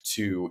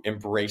 to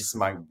embrace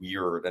my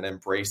weird and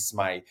embrace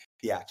my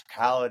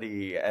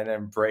theatricality and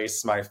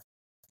embrace my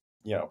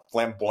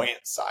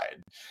flamboyant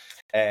side.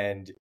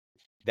 And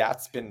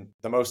that's been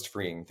the most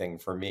freeing thing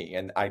for me.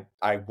 And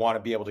I want to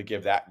be able to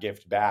give that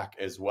gift back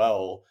as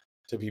well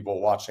to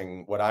people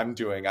watching what I'm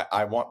doing.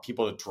 I want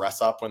people to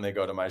dress up when they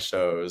go to my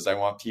shows. I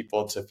want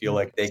people to feel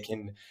like they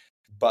can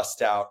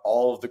bust out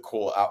all of the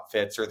cool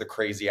outfits or the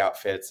crazy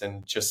outfits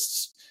and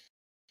just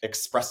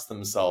express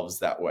themselves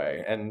that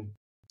way. And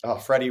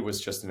Freddie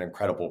was just an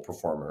incredible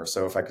performer.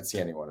 So if I could see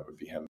anyone, it would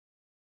be him.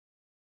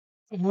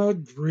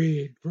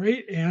 Agreed.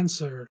 Great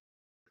answer.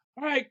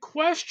 All right,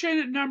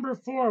 question number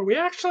 4. We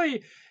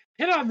actually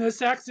hit on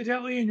this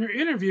accidentally in your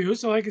interview.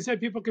 So, like I said,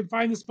 people can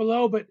find this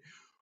below. But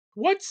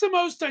what's the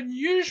most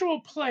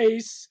unusual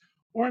place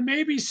or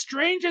maybe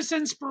strangest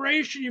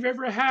inspiration you've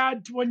ever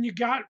had when you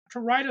got to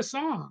write a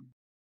song?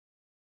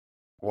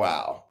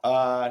 Wow.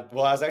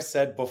 Well, as I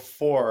said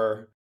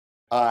before,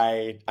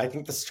 I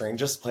think the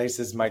strangest place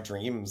is my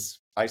dreams.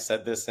 I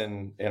said this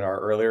in our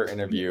earlier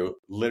interview.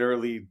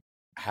 Literally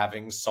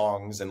having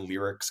songs and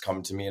lyrics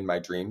come to me in my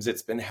dreams.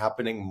 It's been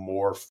happening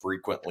more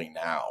frequently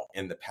now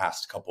in the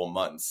past couple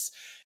months.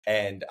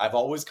 And I've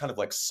always kind of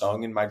like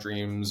sung in my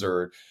dreams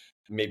or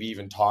maybe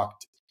even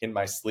talked in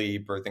my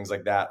sleep or things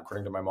like that,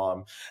 according to my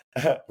mom,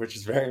 which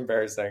is very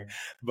embarrassing.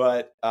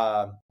 But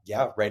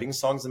yeah, writing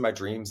songs in my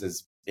dreams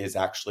is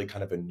actually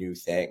kind of a new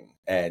thing.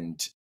 And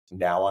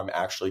now I'm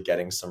actually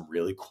getting some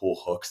really cool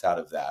hooks out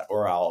of that.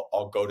 Or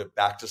I'll go to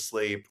back to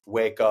sleep,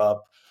 wake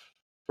up,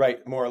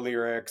 write more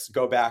lyrics,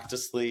 go back to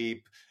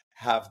sleep,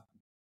 have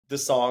the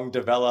song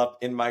develop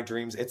in my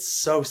dreams. It's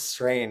so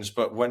strange,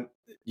 but when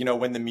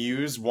the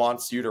muse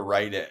wants you to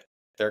write it,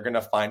 they're going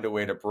to find a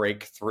way to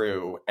break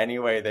through any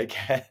way they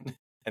can.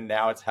 And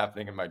now it's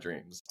happening in my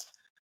dreams.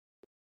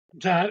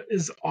 That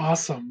is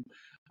awesome.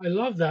 I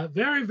love that.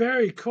 Very,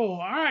 very cool.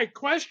 All right,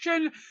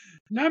 question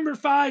number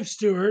 5,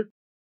 Stewart.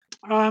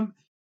 Um,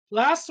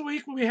 last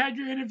week when we had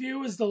your interview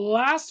was the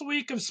last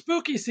week of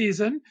spooky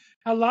season.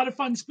 Had a lot of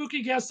fun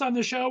spooky guests on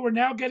the show. We're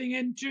now getting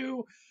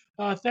into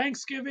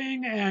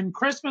Thanksgiving and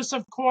Christmas,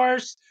 of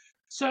course.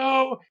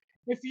 So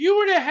if you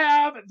were to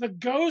have the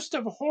ghost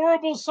of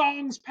horrible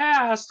songs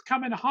past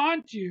come and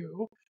haunt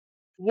you,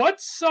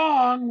 what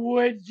song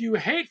would you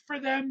hate for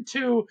them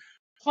to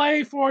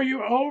play for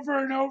you over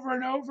and over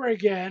and over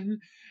again?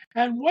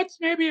 And what's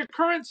maybe a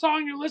current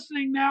song you're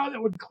listening now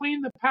that would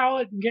clean the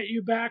palate and get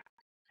you back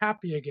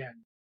happy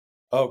again?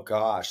 Oh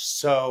gosh.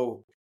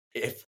 So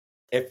if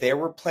they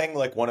were playing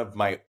like one of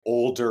my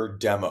older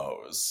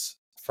demos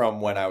from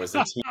when I was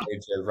a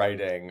teenager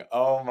writing,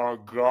 oh my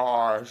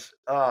gosh.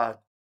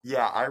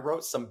 Yeah, I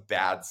wrote some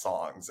bad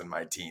songs in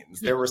my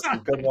teens. There were some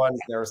good ones,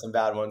 there were some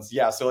bad ones.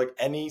 Yeah, so like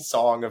any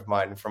song of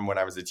mine from when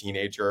I was a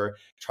teenager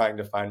trying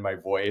to find my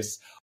voice,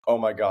 oh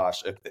my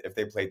gosh, if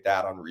they played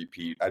that on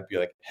repeat, I'd be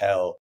like,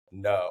 hell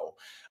no.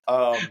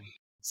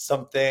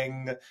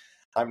 Something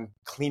I'm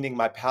cleaning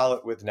my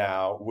palette with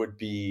now would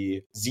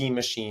be Z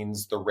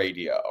Machine's The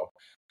Radio,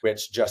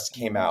 which just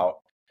came out,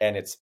 and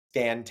it's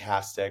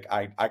fantastic.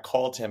 I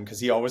called him because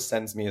he always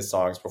sends me his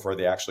songs before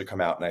they actually come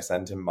out, and I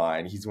send him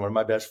mine. He's one of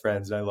my best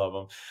friends and I love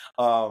him.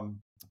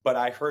 But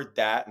I heard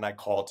that and I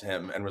called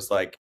him and was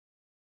like,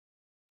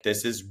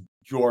 this is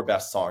your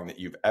best song that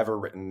you've ever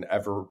written,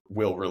 ever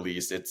will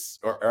release.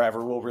 Or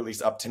ever will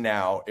release up to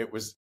now.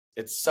 It's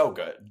so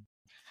good.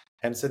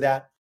 And so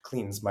that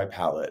cleans my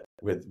palette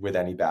with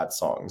any bad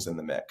songs in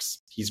the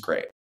mix. He's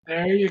great.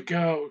 There you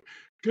go.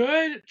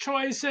 Good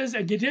choices,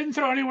 and you didn't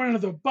throw anyone under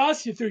the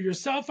bus. You threw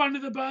yourself under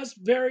the bus.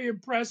 Very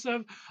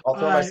impressive. I'll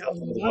throw myself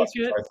under the like bus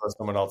before I throw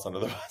someone else under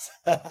the bus.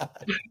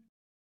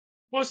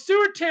 Well,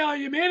 Stewart Taylor,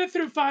 you made it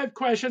through 5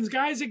 questions.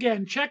 Guys,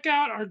 again, check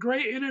out our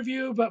great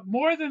interview, but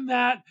more than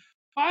that,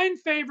 find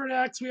Favorite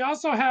X. We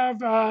also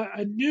have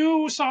a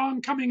new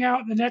song coming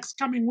out in the next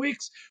coming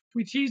weeks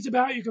we teased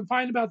about. You can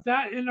find about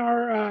that in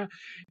our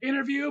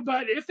interview.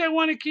 But if they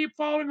want to keep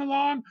following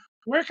along,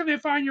 where can they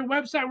find your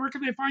website? Where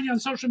can they find you on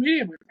social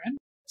media, my friend?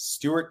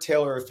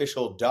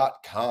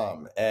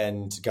 StewartTaylorOfficial.com.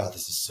 And God,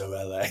 this is so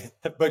LA.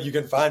 But you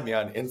can find me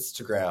on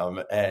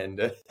Instagram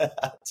and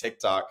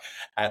TikTok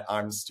at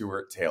I'm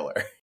Stewart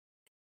Taylor.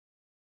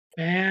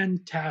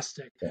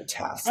 Fantastic.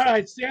 Fantastic. All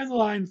right, stay on the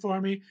line for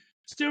me.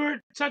 Stewart,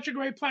 such a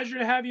great pleasure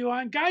to have you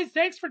on. Guys,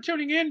 thanks for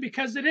tuning in,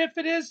 because if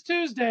it is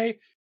Tuesday,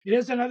 it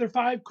is another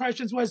 5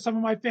 questions with some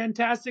of my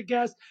fantastic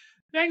guests.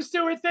 Thanks,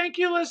 Stewart. Thank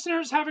you,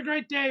 listeners. Have a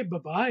great day.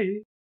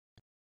 Bye-bye.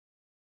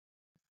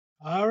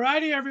 All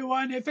righty,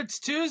 everyone. If it's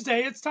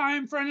Tuesday, it's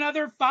time for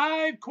another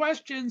 5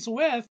 questions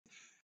with.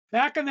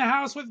 Back in the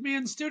house with me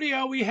in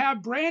studio, we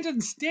have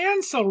Brandon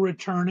Stansell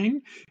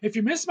returning. If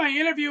you missed my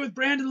interview with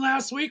Brandon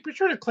last week, be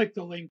sure to click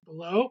the link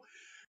below.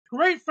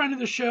 Great friend of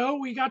the show.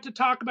 We got to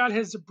talk about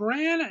his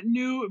brand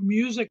new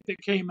music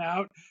that came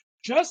out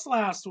just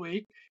last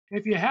week.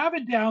 If you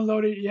haven't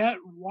downloaded it yet,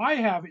 why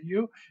haven't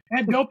you?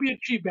 And don't be a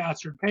cheap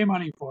bastard. Pay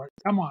money for it.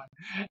 Come on.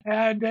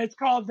 And it's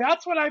called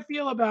That's What I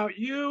Feel About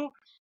You.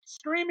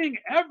 Streaming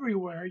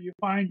everywhere you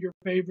find your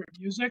favorite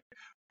music.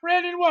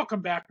 Brandon,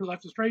 welcome back to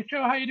Left of Straight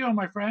Show. How you doing,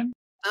 my friend?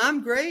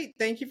 I'm great.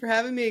 Thank you for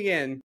having me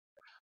again.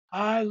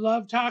 I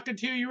love talking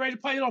to you. You ready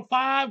to play a little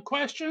 5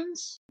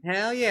 questions?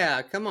 Hell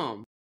yeah. Come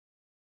on.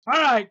 All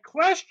right.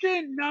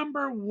 Question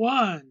number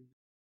 1.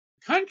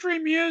 Country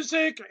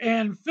music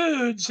and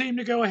food seem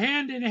to go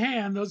hand in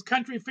hand, those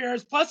country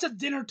fairs. Plus, it's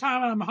dinner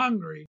time and I'm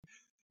hungry.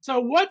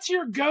 So what's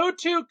your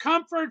go-to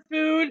comfort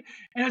food?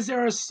 And is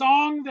there a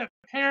song that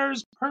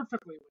pairs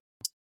perfectly with it?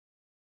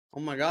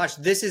 Oh my gosh,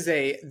 this is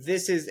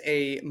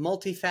a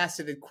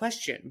multifaceted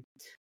question.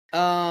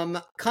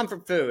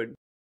 Comfort food,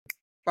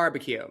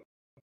 barbecue.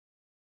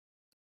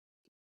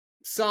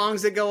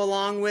 Songs that go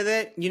along with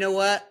it. You know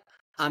what?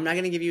 I'm not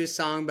going to give you a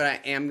song, but I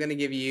am going to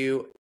give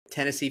you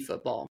Tennessee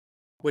football,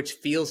 which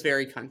feels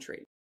very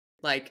country.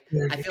 Like,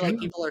 I feel like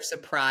people are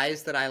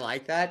surprised that I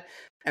like that.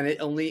 And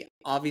it only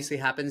obviously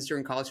happens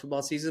during college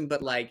football season,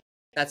 but like,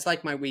 that's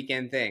like my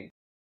weekend thing.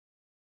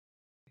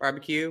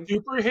 Barbecue.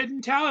 Super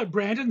hidden talent.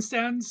 Brandon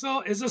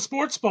Stansell is a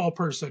sports ball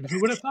person.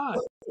 Who would have thought?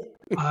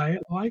 I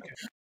like it.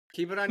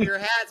 Keep it on your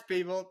hats,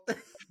 people.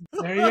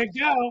 There you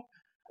go.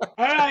 All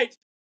right.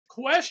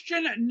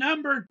 Question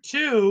number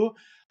 2.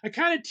 I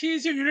kind of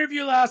teased you in your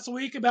interview last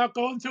week about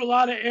going through a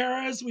lot of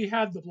eras. We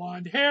had the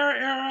blonde hair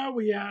era.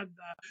 We had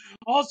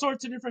all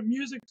sorts of different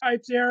music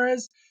types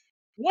eras.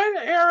 What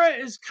era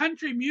is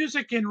country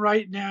music in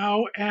right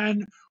now,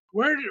 and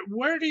where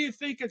do you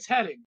think it's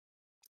heading?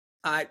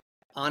 I,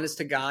 honest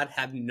to God,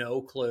 have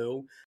no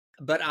clue.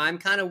 But I'm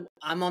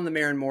on the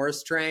Maren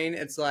Morris train.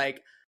 It's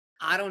like,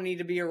 I don't need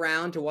to be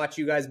around to watch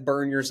you guys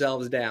burn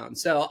yourselves down.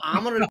 So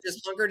I'm going to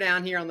just hunker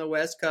down here on the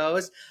West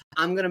Coast.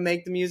 I'm going to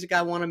make the music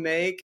I want to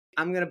make.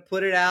 I'm going to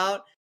put it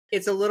out.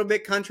 It's a little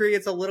bit country.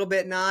 It's a little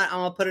bit not. I'm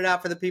going to put it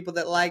out for the people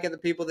that like it. The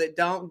people that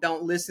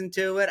don't listen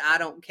to it. I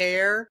don't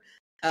care.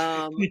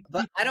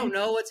 But I don't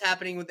know what's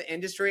happening with the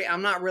industry.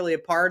 I'm not really a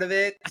part of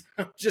it.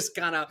 I'm just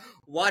kind of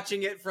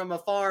watching it from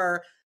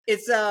afar.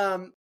 It's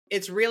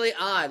really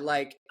odd.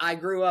 Like, I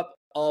grew up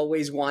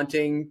always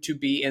wanting to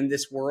be in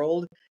this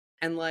world.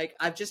 And like,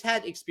 I've just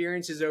had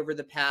experiences over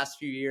the past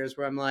few years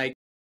where I'm like,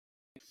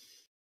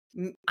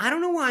 I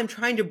don't know why I'm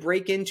trying to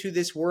break into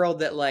this world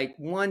that, like,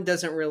 1,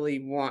 doesn't really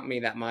want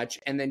me that much.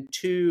 And then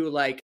 2,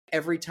 like,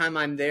 every time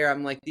I'm there,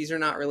 I'm like, these are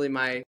not really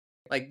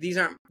these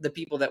aren't the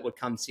people that would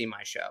come see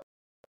my show.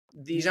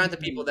 These aren't the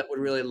people that would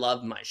really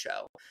love my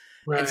show.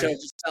 Right. And so it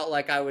just felt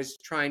like I was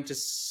trying to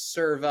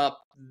serve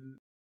up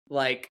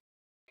like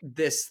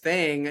this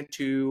thing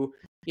to,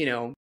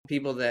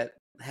 people that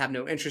have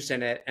no interest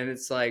in it. And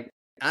it's like,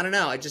 I don't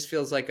know. It just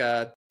feels like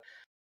a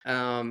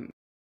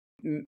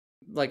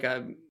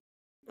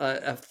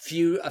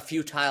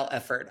futile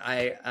effort.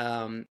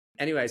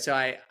 anyway, so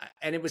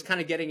and it was kind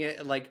of getting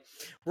it, like,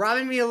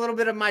 robbing me a little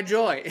bit of my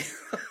joy.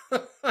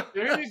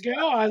 There you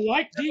go. I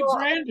like deep,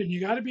 Brandon. You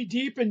got to be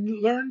deep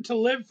and learn to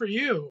live for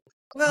you.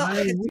 Well,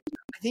 I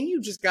think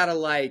you just gotta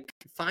like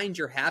find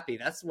your happy.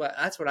 That's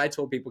what I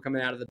told people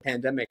coming out of the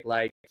pandemic.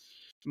 Like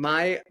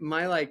my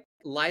like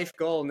life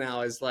goal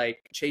now is like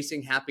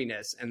chasing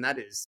happiness, and that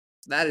is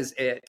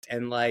it.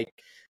 And like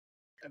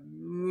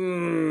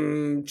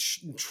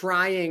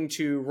trying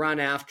to run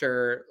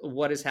after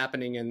what is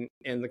happening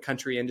in the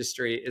country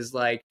industry is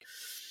like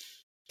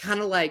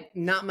kind of like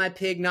not my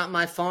pig, not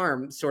my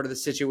farm sort of the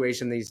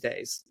situation these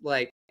days.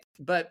 Like,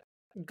 but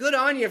good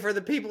on you for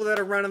the people that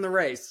are running the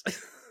race.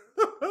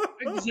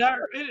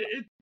 Exactly.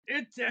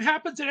 It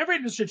happens in every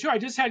industry too. I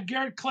just had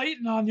Garrett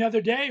Clayton on the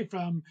other day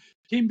from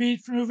Team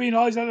Beat Movie and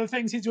all these other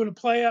things. He's doing a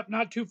play up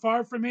not too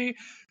far from me.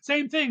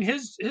 Same thing.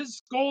 His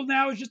goal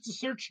now is just to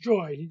search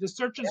joy. He just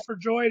searches for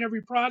joy in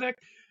every product.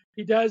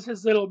 He does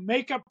his little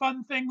makeup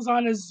fun things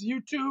on his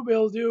YouTube.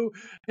 He'll do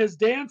his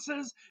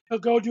dances. He'll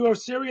go do a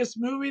serious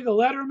movie, The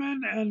Letterman,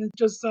 and it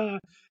just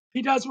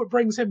he does what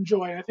brings him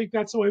joy. I think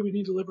that's the way we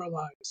need to live our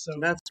lives. So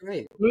that's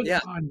great. Good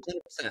Yeah, on.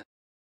 100%.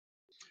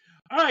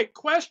 All right,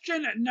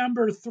 question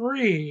number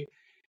 3.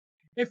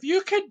 If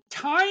you could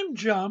time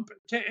jump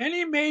to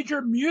any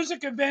major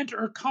music event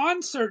or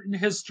concert in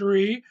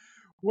history,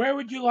 where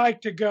would you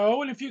like to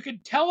go? And if you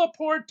could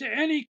teleport to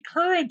any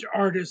current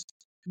artist's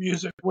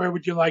music, where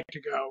would you like to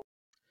go?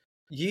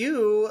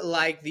 You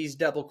like these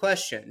double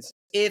questions.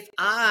 If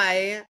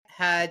I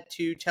had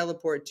to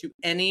teleport to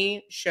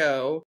any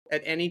show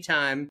at any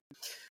time,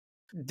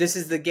 this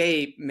is the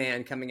gay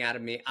man coming out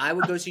of me. I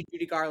would go see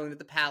Judy Garland at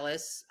the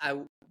Palace.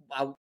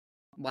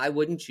 Why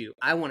wouldn't you?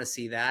 I want to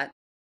see that.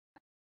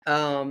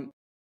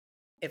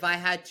 If I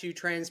had to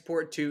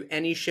transport to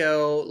any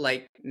show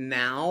like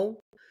now,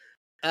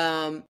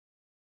 you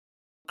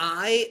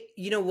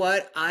know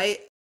what? I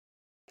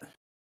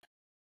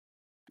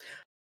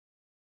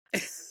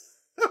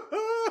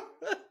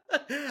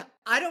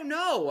don't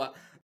know.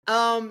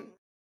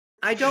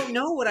 I don't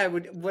know what I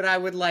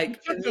would like.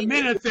 You took a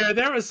minute there.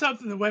 There was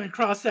something that went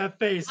across that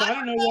face. I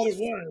don't know what it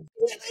was.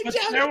 But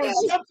there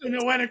was something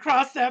that went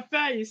across that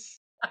face.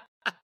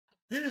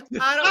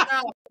 I don't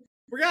know.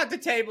 We're gonna have to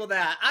table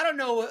that. I don't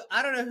know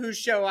whose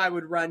show I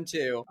would run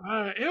to.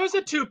 It was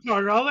a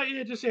 2-parter. I'll let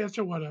you just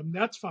answer one of them.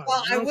 That's fine.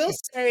 Well, I will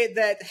say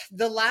that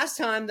the last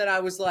time that I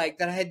was like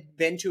that I had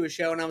been to a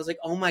show and I was like,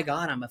 oh my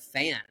god, I'm a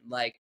fan.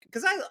 Like,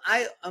 because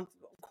I of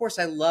course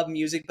I love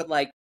music, but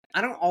like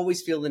I don't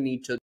always feel the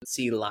need to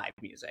see live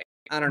music.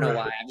 I don't know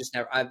why.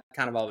 I've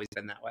kind of always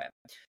been that way.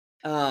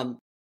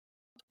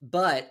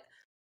 But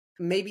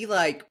maybe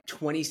like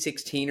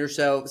 2016 or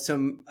so,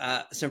 some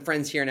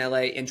friends here in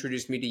LA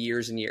introduced me to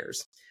Years and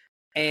Years.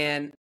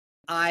 And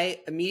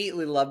I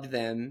immediately loved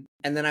them.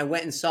 And then I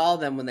went and saw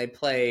them when they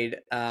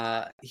played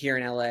here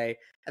in LA.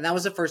 And that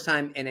was the first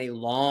time in a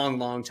long,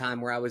 long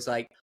time where I was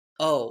like,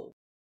 oh,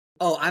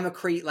 I'm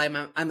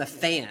a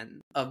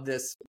fan of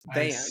this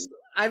band.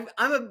 I'm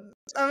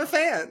a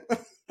fan.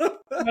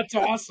 That's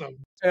awesome.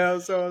 Yeah,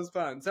 so it was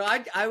fun. So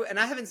I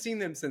haven't seen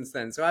them since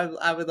then. So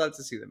I would love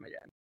to see them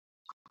again.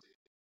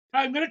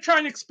 I'm going to try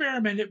an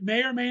experiment. It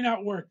may or may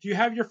not work. Do you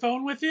have your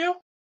phone with you?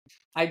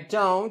 I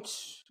don't.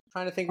 I'm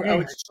trying to think. Oh,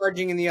 it's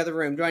charging in the other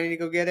room. Do I need to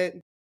go get it?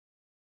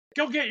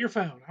 Go get your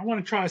phone. I want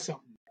to try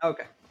something.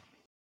 Okay.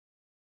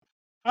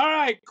 All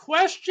right.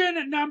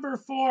 Question number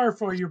 4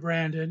 for you,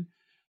 Brandon.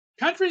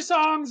 Country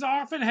songs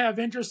often have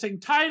interesting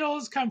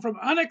titles, come from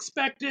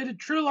unexpected,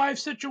 true life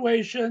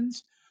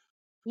situations.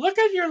 Look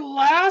at your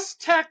last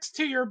text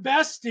to your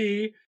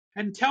bestie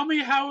and tell me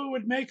how it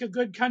would make a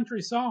good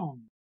country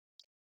song.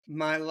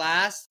 My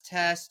last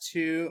text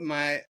to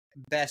my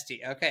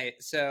bestie. Okay,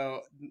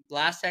 so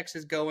last text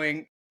is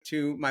going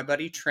to my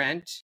buddy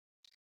Trent.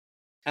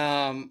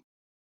 And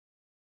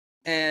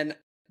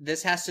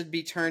this has to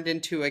be turned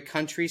into a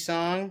country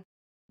song.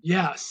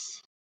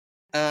 Yes.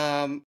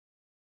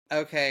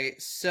 Okay,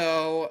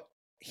 so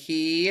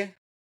he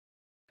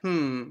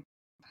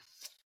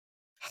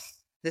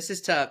this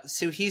is tough.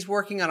 So he's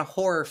working on a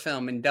horror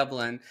film in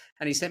Dublin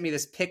and he sent me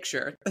this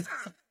picture.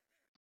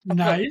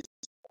 Nice.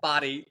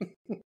 Body.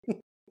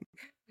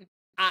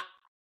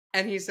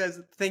 And he says,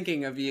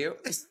 thinking of you.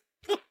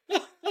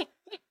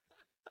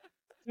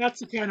 That's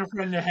the kind of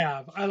friend to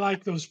have. I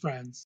like those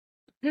friends.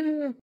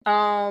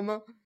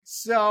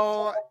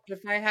 So if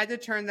I had to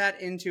turn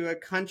that into a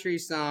country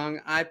song,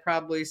 I'd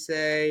probably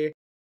say,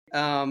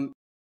 like,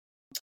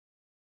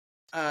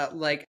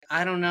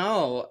 I don't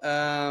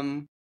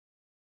know.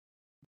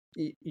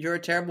 You're a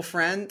terrible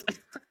friend.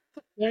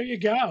 There you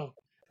go.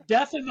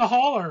 Death in the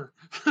Holler.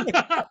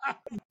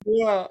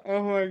 Yeah.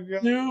 Oh my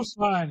god. New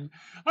fun.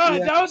 All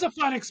right, that was a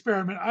fun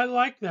experiment. I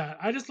like that.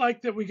 I just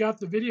like that we got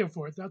the video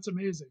for it. That's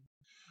amazing.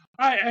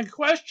 All right, and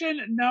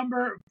question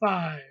number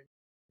 5.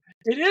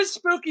 It is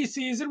spooky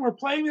season. We're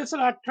playing this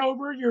in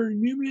October. Your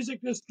new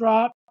music just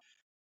dropped.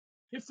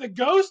 If the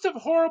ghost of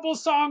horrible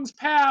songs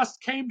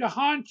past came to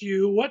haunt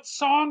you, what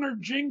song or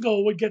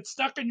jingle would get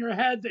stuck in your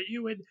head that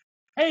you would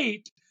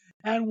hate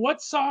And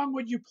what song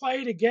would you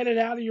play to get it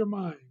out of your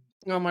mind?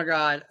 Oh my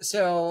God.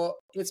 So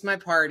It's My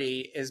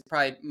Party is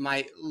probably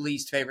my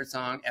least favorite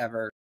song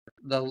ever.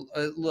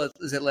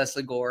 Is it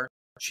Leslie Gore?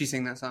 She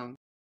sang that song.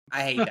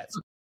 I hate that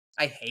song.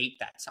 I hate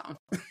that song.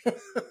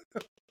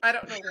 I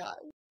don't know why.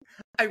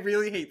 I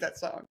really hate that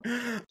song.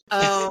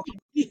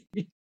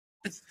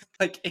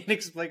 Like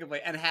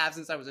inexplicably, and have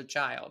since I was a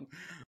child.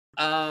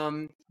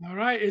 All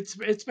right.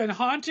 It's been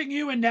haunting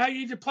you, and now you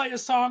need to play a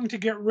song to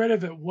get rid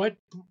of it. What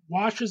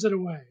washes it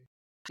away?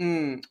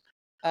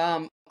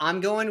 I'm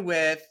going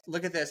with,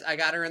 look at this. I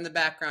got her in the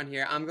background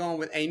here. I'm going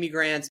with Amy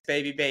Grant's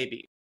Baby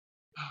Baby.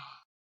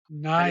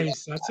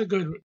 Nice. That's a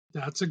good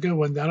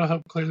one. That'll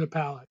help clear the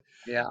palate.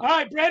 Yeah. All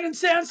right, Brandon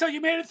Stansell,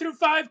 you made it through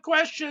 5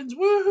 questions.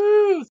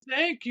 Woohoo!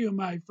 Thank you,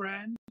 my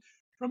friend.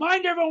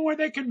 Remind everyone where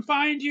they can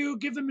find you.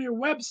 Give them your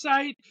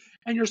website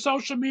and your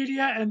social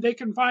media, and they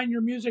can find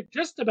your music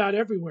just about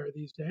everywhere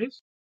these days.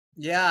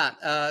 Yeah,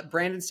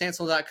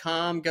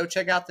 BrandonStansell.com. Go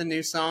check out the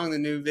new song, the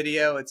new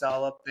video. It's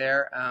all up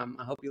there.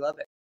 I hope you love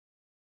it.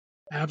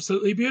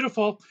 Absolutely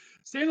beautiful.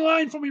 Stay in the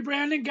line for me,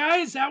 Brandon.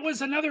 Guys, that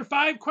was another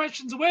 5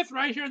 Questions With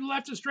right here in the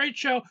Left of Straight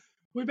Show.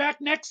 We'll be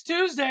back next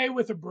Tuesday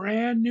with a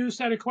brand new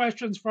set of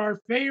questions for our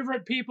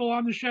favorite people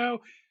on the show.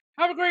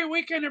 Have a great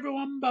weekend,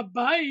 everyone.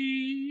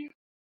 Bye-bye.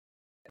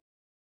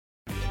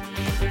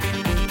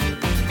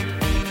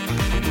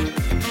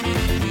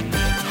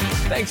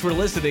 Thanks for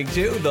listening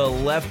to The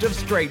Left of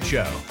Straight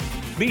Show.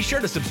 Be sure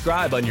to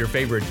subscribe on your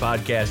favorite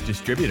podcast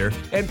distributor,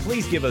 and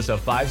please give us a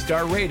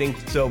 5-star rating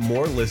so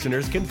more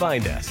listeners can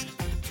find us.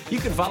 You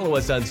can follow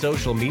us on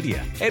social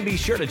media, and be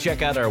sure to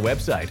check out our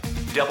website,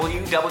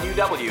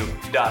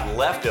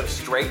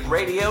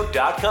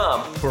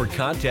 www.leftofstraightradio.com, for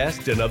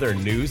contests and other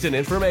news and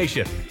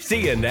information.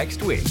 See you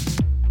next week.